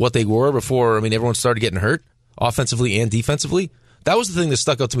 what they were before, everyone started getting hurt, offensively and defensively, that was the thing that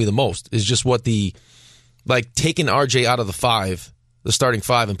stuck out to me the most, is just what taking RJ out of the starting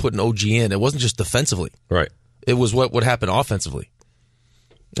 5 and putting OG in. It wasn't just defensively. Right. It was what happened offensively.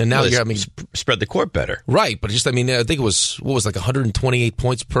 And now spread the court better. Right, but just I think it was 128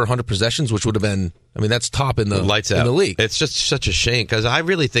 points per 100 possessions, which would have been that's top in the lights out in the league. It's just such a shame because I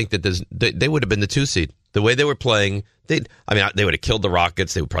really think that they would have been the 2 seed. The way they were playing, they would have killed the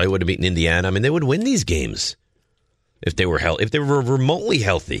Rockets. They probably would have beaten Indiana. They would win these games if they were remotely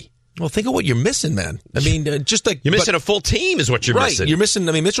healthy. Well, think of what you're missing, man. You're missing a full team is what you're missing. You're missing.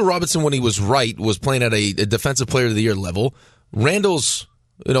 Mitchell Robinson, when he was was playing at a defensive player of the year level. Randall's,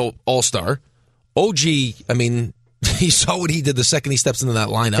 all-star. OG, he saw what he did the second he steps into that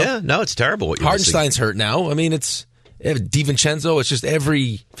lineup. Yeah, no, it's terrible what you're Hardenstein's hurt now. It's DiVincenzo. It's just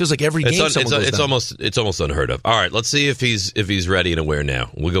feels like every game it's almost unheard of. All right, let's see if he's ready and aware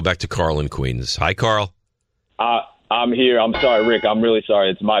now. We'll go back to Carl in Queens. Hi, Carl. I'm here. I'm sorry, Rick. I'm really sorry.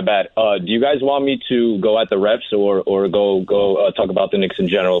 It's my bad. Do you guys want me to go at the refs or go talk about the Knicks in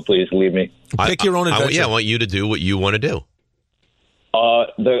general? Please leave me. Pick your own adventure. I want you to do what you want to do.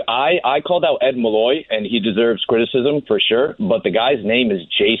 I called out Ed Malloy, and he deserves criticism for sure. But the guy's name is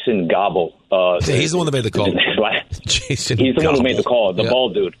Jason Gobble. He's the one that made the call. Jason. He's the Gobble. one who made the call. The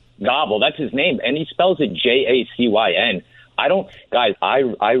bald dude, Gobble. That's his name, and he spells it Jacyn.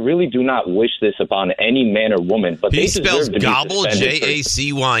 I really do not wish this upon any man or woman. But he they spells deserve to Gobble be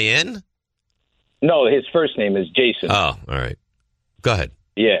Jacyn. No, his first name is Jason. Oh, all right. Go ahead.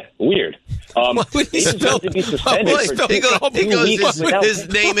 Yeah, weird. They deserve to be suspended for he goes his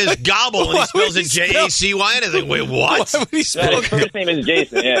name is Gobble, and he spells it Jacyn. I was like, wait, what? His first name is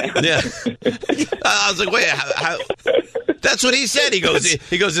Jason, yeah. I was like, wait, how? That's what he said. He goes,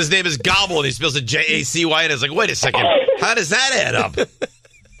 his name is Gobble, and he spells it Jacyn. And I was like, wait a second, how does that add up?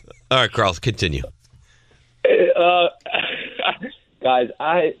 All right, Carl, continue. Guys,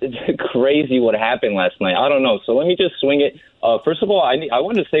 it's crazy what happened last night. I don't know. So let me just swing it. First of all, I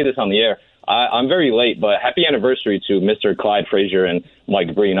wanted to say this on the air. I'm very late, but happy anniversary to Mr. Clyde Frazier and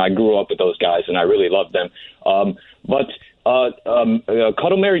Mike Breen. I grew up with those guys, and I really loved them.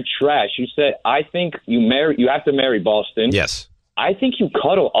 Cuddle Mary Trash, you said, I think you have to marry Boston. Yes. I think you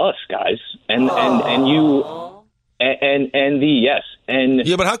cuddle us, guys. And yes.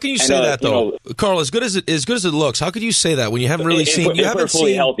 Yeah, but how can you say that though, Carl? As good as it looks, how could you say that when you haven't really seen? You haven't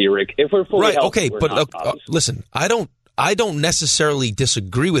fully seen healthy, Rick. If we're fully healthy, okay, but listen, I don't necessarily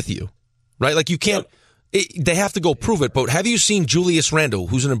disagree with you, right? Like you can't. They have to go prove it. But have you seen Julius Randle,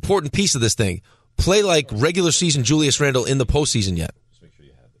 who's an important piece of this thing, play like regular season Julius Randle in the postseason yet?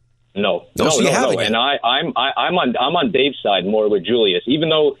 No. And I'm on Dave's side more with Julius, even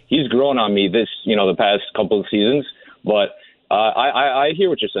though he's grown on me the past couple of seasons. But I hear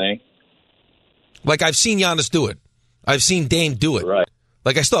what you're saying. Like I've seen Giannis do it. I've seen Dame do it. Right.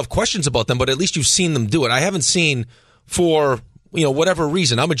 Like I still have questions about them, but at least you've seen them do it. I haven't seen for whatever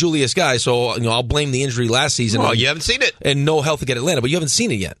reason. I'm a Julius guy, so I'll blame the injury last season. Well, you haven't seen it and no health against Atlanta, but you haven't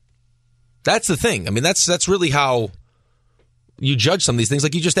seen it yet. That's the thing. That's really how you judge some of these things.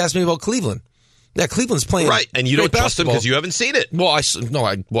 Like you just asked me about Cleveland. Yeah, Cleveland's playing right, and you don't trust them because you haven't seen it. Well, I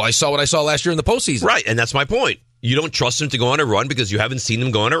saw what I saw last year in the postseason. Right, and that's my point. You don't trust them to go on a run because you haven't seen them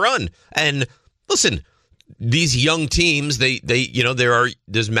go on a run. And listen, these young teams,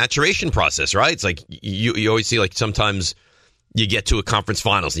 there's maturation process, right? It's like you always see like sometimes you get to a conference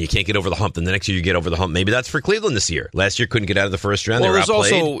finals and you can't get over the hump, and the next year you get over the hump. Maybe that's for Cleveland this year. Last year couldn't get out of the first round. Well, they were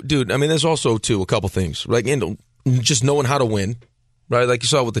outplayed. There's also too a couple things, right? And just knowing how to win. Right, like you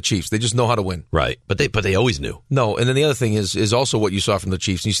saw with the Chiefs, they just know how to win. Right, but they always knew. No, and then the other thing is also what you saw from the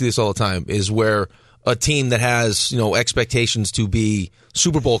Chiefs, and you see this all the time, is where a team that has expectations to be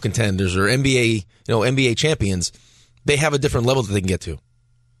Super Bowl contenders or NBA champions, they have a different level that they can get to.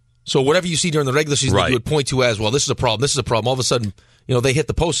 So whatever you see during the regular season, that you would point to as this is a problem. This is a problem. All of a sudden, they hit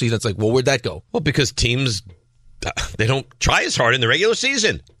the postseason. It's like, well, where'd that go? Well, because teams they don't try as hard in the regular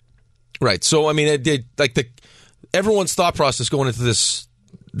season. Right. So it did everyone's thought process going into the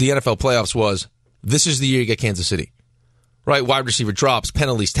NFL playoffs was, this is the year you get Kansas City. Right? Wide receiver drops,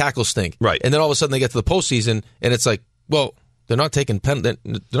 penalties, tackles stink. Right. And then all of a sudden they get to the postseason, and it's like, well, They're not taking penalties.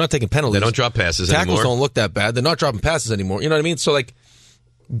 They don't drop passes Tackles anymore. don't look that bad. They're not dropping passes anymore. You know what I mean? So, like,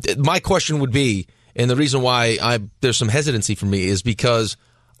 my question would be, and the reason why there's some hesitancy for me is because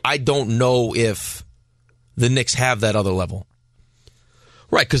I don't know if the Knicks have that other level.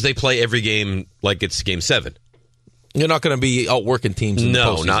 Right, because they play every game like it's Game 7. You're not going to be outworking teams in the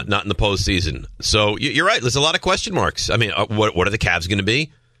postseason. No, not in the postseason. So you're right. There's a lot of question marks. I mean, what are the Cavs going to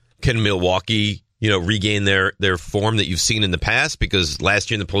be? Can Milwaukee, regain their form that you've seen in the past? Because last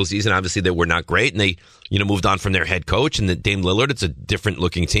year in the postseason, obviously they were not great, and they moved on from their head coach and Dame Lillard. It's a different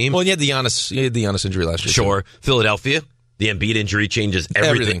looking team. Well, and you had the Giannis injury last year. Sure, Philadelphia. The Embiid injury changes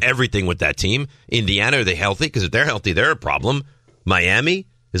everything with that team. Indiana, are they healthy? Because if they're healthy, they're a problem. Miami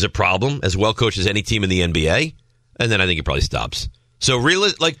is a problem, as well coached as any team in the NBA. And then I think it probably stops. So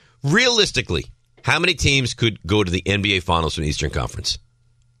realistically, how many teams could go to the NBA Finals from the Eastern Conference?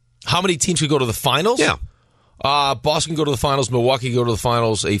 How many teams could go to the Finals? Yeah. Boston go to the Finals. Milwaukee go to the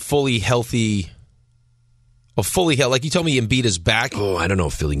Finals. Like you tell me Embiid is back. Oh, I don't know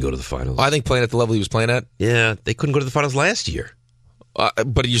if Philly can go to the Finals. I think playing at the level he was playing at. Yeah, they couldn't go to the Finals last year.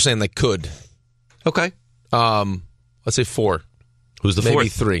 But you're saying they could. Okay. Let's say 4. Who's the Maybe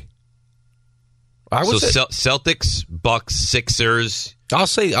fourth? 3. Celtics, Bucks, Sixers. I'm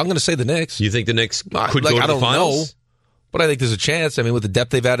going to say the Knicks. You think the Knicks could go to I the don't Finals? know, but I think there's a chance. I mean, with the depth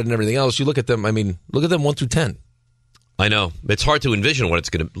they've added and everything else, you look at them. I mean, look at them 1 through 10. I know it's hard to envision what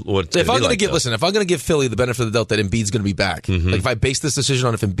it's going to. If I'm going to give Philly the benefit of the doubt that Embiid's going to be back, like if I base this decision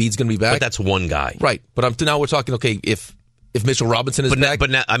on if Embiid's going to be back, but that's one guy, right? But now we're talking. Okay, if Mitchell Robinson is back,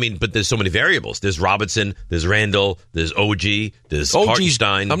 but there's so many variables. There's Robinson, there's Randall, there's OG, there's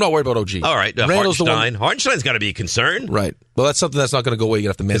Hartenstein. I'm not worried about OG. All right, Randall's Hartenstein. Hartenstein's got to be a concern, right? Well, that's something that's not going to go away. You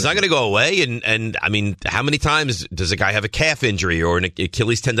have to manage. It's not going to go away, and I mean, how many times does a guy have a calf injury or an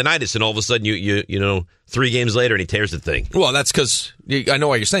Achilles tendonitis, and all of a sudden you 3 games later and he tears the thing? Well, that's because I know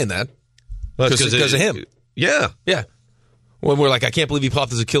why you're saying that. Because of him. Yeah. When we're like, I can't believe he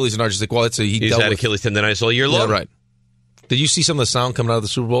popped his Achilles, and I'm just like, well, he's had Achilles tendonitis all year long. Yeah, right. Did you see some of the sound coming out of the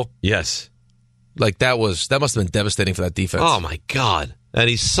Super Bowl? Yes. Like that must have been devastating for that defense. Oh my God. And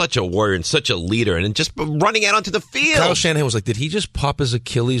he's such a warrior and such a leader and just running out onto the field. Kyle Shanahan was like, did he just pop his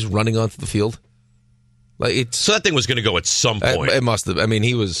Achilles running onto the field? So that thing was going to go at some point. It must have. I mean,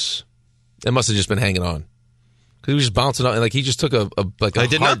 it must have just been hanging on. Because he was just bouncing out, and he just took a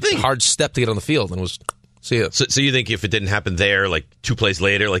hard step to get on the field and was... See ya. So you think if it didn't happen there, like 2 plays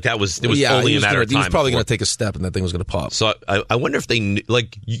later, like it was only a matter of time. He was probably going to take a step, and that thing was going to pop. So I wonder if they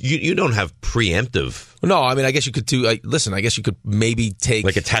you don't have preemptive. No, I mean I guess you could do. Listen, I guess you could maybe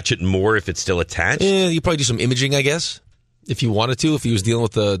attach it more if it's still attached. Yeah, you probably do some imaging, I guess, if you wanted to. If he was dealing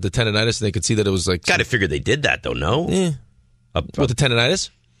with the tendonitis, and they could see that it was like. Got to figure they did that though. No, with the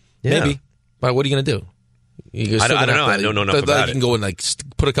tendonitis, maybe. But what are you going to do? I don't know. I don't know enough about it. You can go and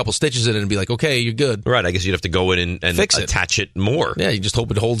put a couple stitches in it and be like, okay, you're good. Right. I guess you'd have to go in and fix attach it more. Yeah. You just hope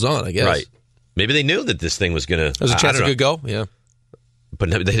it holds on. I guess. Right. Maybe they knew that this thing was going to. There's a chance it could go. Yeah.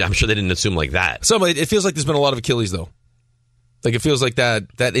 But I'm sure they didn't assume like that. So it feels like there's been a lot of Achilles though. Like it feels like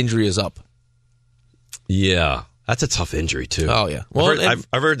that injury is up. Yeah, that's a tough injury too. Oh yeah. Well,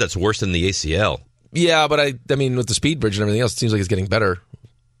 I've heard that's worse than the ACL. Yeah, but I mean, with the speed bridge and everything else, it seems like it's getting better.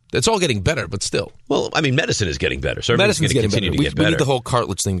 It's all getting better, but still. Well, I mean, medicine is getting better. So medicine's getting better. To get better. We need the whole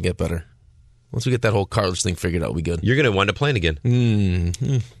cartilage thing to get better. Once we get that whole cartilage thing figured out, we'll be good. You're going to wind up playing again.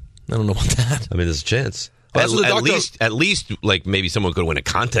 I don't know about that. I mean, there's a chance. At least, like maybe someone could win a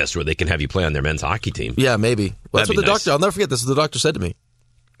contest where they can have you play on their men's hockey team. Yeah, maybe. Well, that's what the doctor. I'll never forget. This is what the doctor said to me.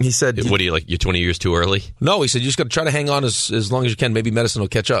 He said, "What are you like? You're 20 years too early." No, he said you just got to try to hang on as long as you can. Maybe medicine will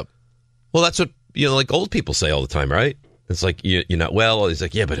catch up. Well, that's what like old people say all the time, right? It's like you're not well. He's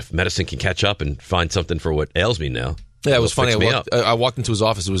like, yeah, but if medicine can catch up and find something for what ails me now. Yeah, it was funny. I walked into his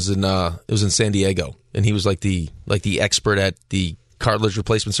office. It was in San Diego, and he was like the expert at the cartilage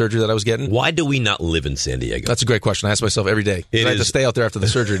replacement surgery that I was getting. Why do we not live in San Diego? That's a great question. I ask myself every day. I had to stay out there after the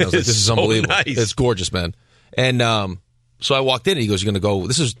surgery, and I was like, this is unbelievable. Nice. It's gorgeous, man. And so I walked in, and he goes, "You're going to go."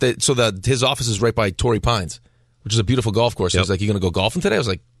 His office is right by Torrey Pines, which is a beautiful golf course. Yep. He was like, "You're going to go golfing today?" I was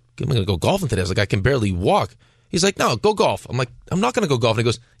like, "I'm going to go golfing today." I was like, "I can barely walk." He's like, "No, go golf." I'm like, "I'm not going to go golf." And he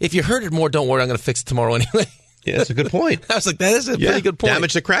goes, "If you hurt it more, don't worry. I'm going to fix it tomorrow anyway." Yeah, that's a good point. I was like, that is a pretty good point.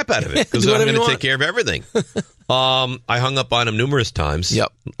 Damage the crap out of it because I'm going to take care of everything. I hung up on him numerous times.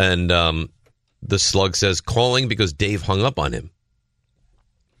 Yep. And the slug says calling because Dave hung up on him.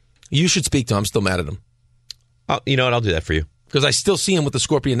 You should speak to him. I'm still mad at him. You know what? I'll do that for you. Because I still see him with the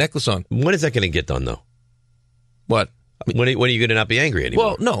scorpion necklace on. When is that going to get done, though? What? When are you going to not be angry anymore?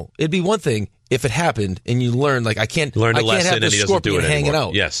 Well, no. It'd be one thing if it happened and you learn, like, I can't have the and he doesn't do scorpion it hanging anymore.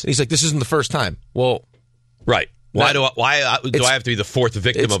 out. Yes. And he's like, this isn't the first time. Well, right. Why do I have to be the fourth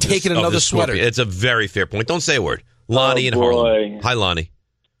victim it's of this? Taking another sweater. It's a very fair point. Don't say a word. Lonnie in Harlem. Hi, Lonnie.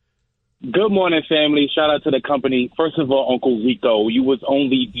 Good morning, family. Shout out to the company. First of all, Uncle Rico, you was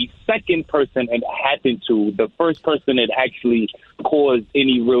only the second person it happened to. The first person that actually caused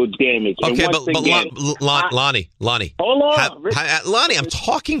any real damage. Okay, and but again, Lonnie. Hold on. Lonnie, I'm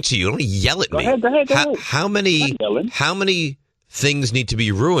talking to you. Don't yell at me. Go ahead. How many things need to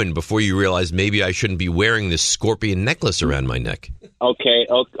be ruined before you realize maybe I shouldn't be wearing this scorpion necklace around my neck? Okay.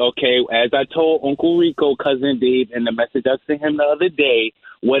 As I told Uncle Rico, cousin Dave, in the message I sent him the other day,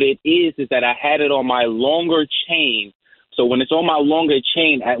 what it is that I had it on my longer chain. So when it's on my longer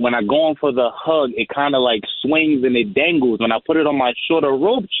chain, when I go on for the hug, it kind of like swings and it dangles. When I put it on my shorter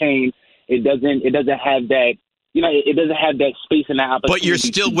rope chain, it doesn't have that, it doesn't have that space and that opportunity. But you're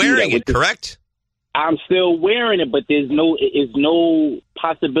still wearing it, correct? I'm still wearing it, but there's no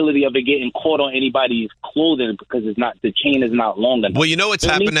possibility of it getting caught on anybody's clothing because the chain is not long enough. Well, you know what's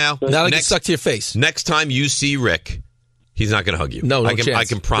happened now? Now it gets stuck to your face. Next time you see Rick, he's not going to hug you. No I chance.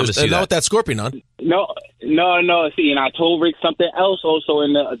 can promise you that. Not with that scorpion on. No. See, and I told Rick something else also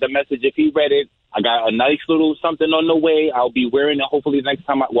in the message. If he read it, I got a nice little something on the way. I'll be wearing it hopefully the next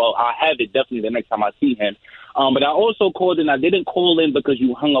time. I'll have it definitely the next time I see him. But I also called in. I didn't call in because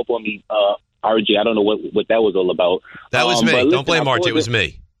you hung up on me, RJ. I don't know what that was all about. That was me. Don't blame RJ. It was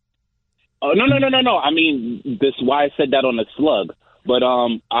me. Oh, no. I mean, this is why I said that on the slug. But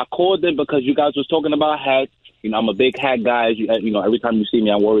I called in because you guys was talking about hats. I'm a big hat guy. Every time you see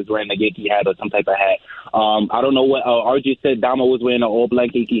me, I'm always wearing a Yankee hat or some type of hat. I don't know what RJ said. Damo was wearing an all-black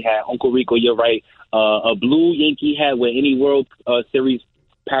Yankee hat. Uncle Rico, you're right. A blue Yankee hat with any World Series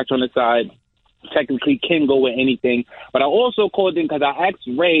patch on the side. Technically can go with anything. But I also called in because I asked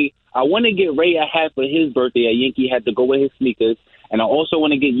Ray. I want to get Ray a hat for his birthday, a Yankee hat to go with his sneakers. And I also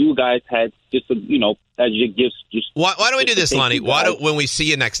want to get you guys hats just to, as your gifts. Why don't we do this, Lonnie? When we see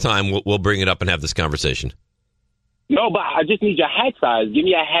you next time, we'll bring it up and have this conversation. No, but I just need your hat size. Give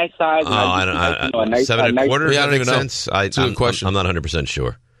me a hat size. A nice 7 1/4? Yeah, I don't even know. Sense? It's a good question. I'm not 100%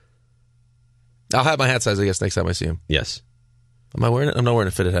 sure. I'll have my hat size, I guess, next time I see him. Yes. Am I wearing it? I'm not wearing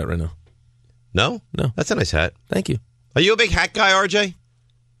a fitted hat right now. No? No. That's a nice hat. Thank you. Are you a big hat guy, RJ?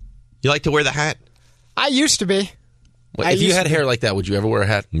 You like to wear the hat? I used to be. If you had hair like that, would you ever wear a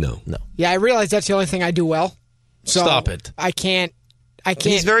hat? No. Yeah, I realize that's the only thing I do well. So Stop it. I can't.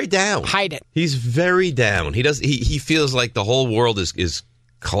 He's very down. Hide it. He's very down. He feels like the whole world is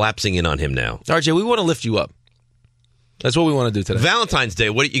collapsing in on him now. RJ, we want to lift you up. That's what we want to do today. Valentine's Day.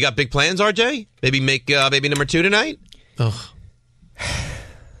 What you got? Big plans, RJ? Maybe make baby number 2 tonight? Oh.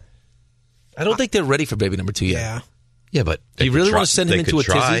 I don't think they're ready for baby number 2 yet. Yeah, but do you really want to send him into a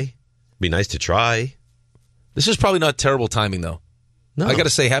tizzy? Be nice to try. This is probably not terrible timing, though. No. I got to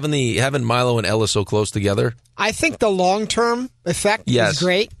say, having Milo and Ella so close together. I think the long-term effect is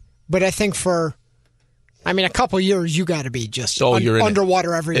great, but I think for, a couple years, you got to be just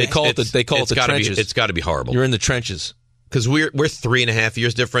underwater every day. They call it the trenches. It's got to be horrible. You're in the trenches. Because we're 3.5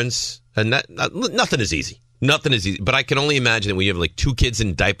 years difference, and nothing is easy. Nothing is easy. But I can only imagine that when you have like 2 kids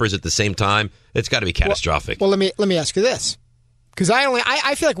in diapers at the same time, it's got to be catastrophic. Well, let me ask you this. Because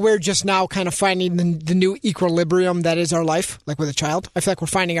I feel like we're just now kind of finding the new equilibrium that is our life, like with a child. I feel like we're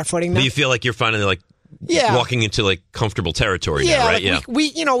finding our footing now. Do you feel like you're finally walking into like comfortable territory now, right?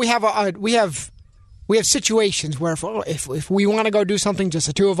 We have situations where if we want to go do something, just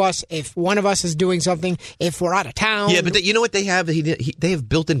the two of us. If one of us is doing something, if we're out of town, but you know what they have? They have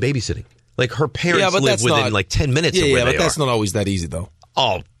built-in babysitting. Like her parents live within like 10 minutes of where they are. Yeah, but that's not always that easy, though.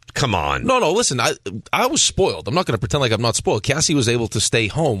 Oh, come on. No, listen, I was spoiled. I'm not going to pretend like I'm not spoiled. Cassie was able to stay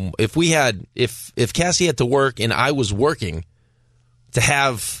home. If Cassie had to work and I was working, to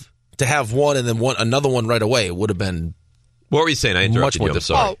have one and then another one right away, it would have been. What were you saying? I interrupted you. I'm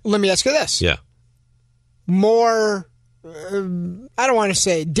sorry. Oh, let me ask you this. Yeah. More, I don't want to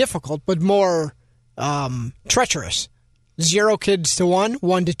say difficult, but more treacherous. 0 kids to 1,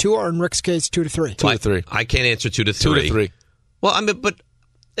 1 to 2, or in Rick's case, 2 to 3. 2 to 3. I can't answer 2 to 3. 2 to 3. Well, but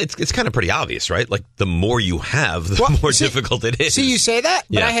it's kind of pretty obvious, right? Like the more you have, the more difficult it is. See, you say that,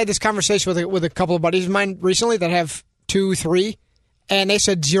 but I had this conversation with a couple of buddies of mine recently that have 2, 3, and they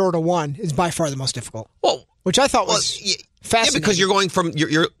said 0 to 1 is by far the most difficult. Well, which I thought was fascinating. Yeah, because you're going from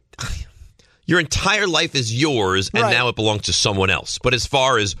your entire life is yours, and now it belongs to someone else. But as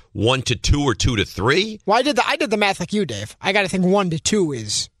far as 1 to 2 or 2 to 3, well, I did the math like you, Dave. I got to think 1 to 2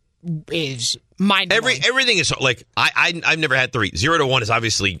 is mind-blowing. Everything is like I've never had 3. 0 to 1 is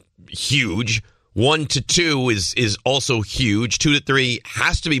obviously huge. 1 to 2 is also huge. 2 to 3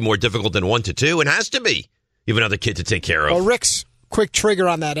 has to be more difficult than 1 to 2, and has to be. You have another kid to take care of. Well, Rick's quick trigger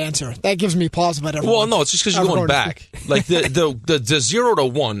on that answer. That gives me pause about everyone. Well, no, it's just because you're going back. Like the 0 to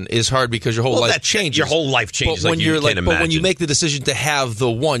 1 is hard because your whole life changes. Your whole life changes. But when you can't imagine. But when you make the decision to have the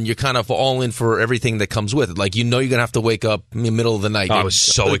 1, you're kind of all in for everything that comes with it. Like you know you're gonna have to wake up in the middle of the night. I was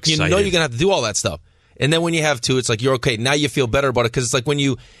so excited. You know you're gonna have to do all that stuff. And then when you have 2, it's like you're okay. Now you feel better about it because it's like when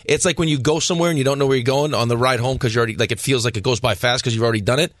you go somewhere and you don't know where you're going on the ride home because you're already like it feels like it goes by fast because you've already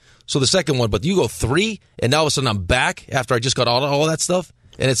done it. So the second one, but you go 3, and now all of a sudden I'm back after I just got all that stuff,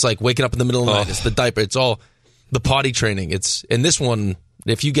 and it's like waking up in the middle of the night. It's the diaper. It's all the potty training. And this one,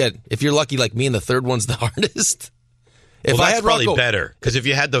 if you're lucky like me, and the third one's the hardest. If I had probably better because if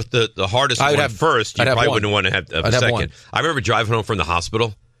you had the hardest one first, you probably wouldn't want to have the second. One. I remember driving home from the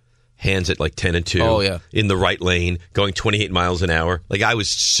hospital. Hands at like 10 and 2 in the right lane, going 28 miles an hour. Like I was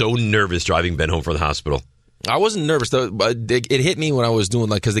so nervous driving Ben home from the hospital. I wasn't nervous though, but it hit me when I was doing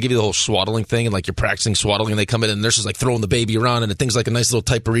because they give you the whole swaddling thing and like you're practicing swaddling and they come in and the nurse is like throwing the baby around and the thing's like a nice little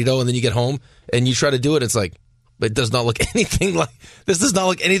tight burrito and then you get home and you try to do it. It's like it does not look anything like this. Does not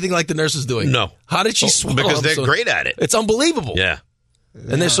look anything like the nurse is doing. No, how did she swaddle? Because they're great at it. It's unbelievable. Yeah,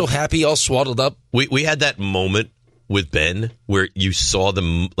 and they're so happy, all swaddled up. We had that moment with Ben where you saw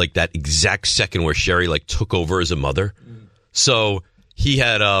them like that exact second where Sherry like took over as a mother. So he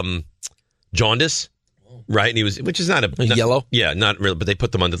had jaundice, right? And he was, which is not yellow. Yeah, not really, but they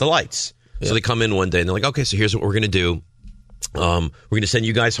put them under the lights. Yeah. So they come in one day and they're like, okay, so here's what we're going to do. We're going to send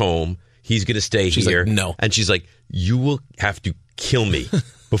you guys home. He's going to stay here. Like, no. And she's like, you will have to kill me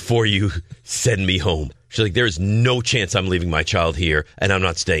before you send me home. She's like, there is no chance I'm leaving my child here and I'm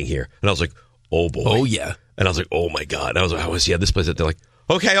not staying here. And I was like, oh boy. Oh yeah. And I was like, oh, my God. And I was like, this place. They're like,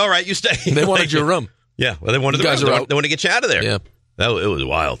 okay, all right, you stay. They wanted your room. Yeah, well, they wanted the room. They wanted to get you out of there. Yeah. It was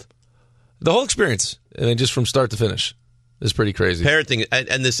wild. The whole experience, I mean, just from start to finish, is pretty crazy. Parenting,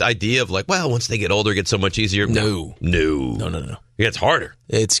 and this idea of like, well, once they get older, it gets so much easier. No. It gets harder.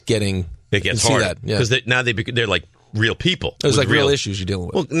 It gets harder. Because now they're like real people. There's like real issues you're dealing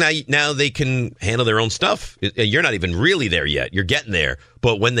with. Well, now they can handle their own stuff. You're not even really there yet. You're getting there.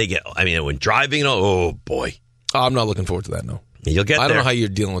 But when they get, when driving, oh boy. I'm not looking forward to that, no. You'll get there. I don't know how you're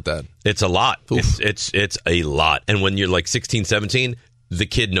dealing with that. It's a lot. It's a lot. And when you're like 16, 17, the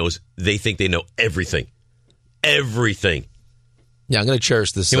kid knows, they think they know everything. Everything. Yeah, I'm going to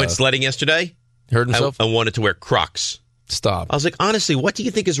cherish this. He went sledding yesterday. Hurt himself? I wanted to wear Crocs. Stop. I was like, honestly, what do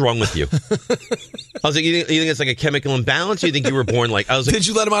you think is wrong with you? I was like, you think it's like a chemical imbalance? You think you were born like... I was like, did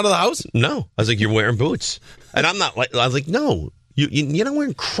you let him out of the house? No. I was like, you're wearing boots. And I'm not like... I was like, no. You're not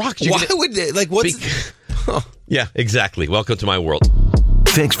wearing Crocs. Why would they? Like, what's... Yeah, exactly. Welcome to my world.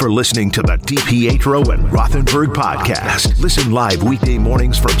 Thanks for listening to the DiPietro and Rothenberg podcast. Listen live weekday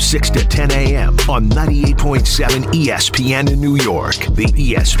mornings from 6 to 10 a.m. on 98.7 ESPN in New York, the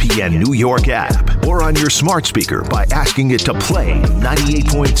ESPN New York app, or on your smart speaker by asking it to play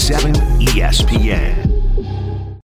 98.7 ESPN.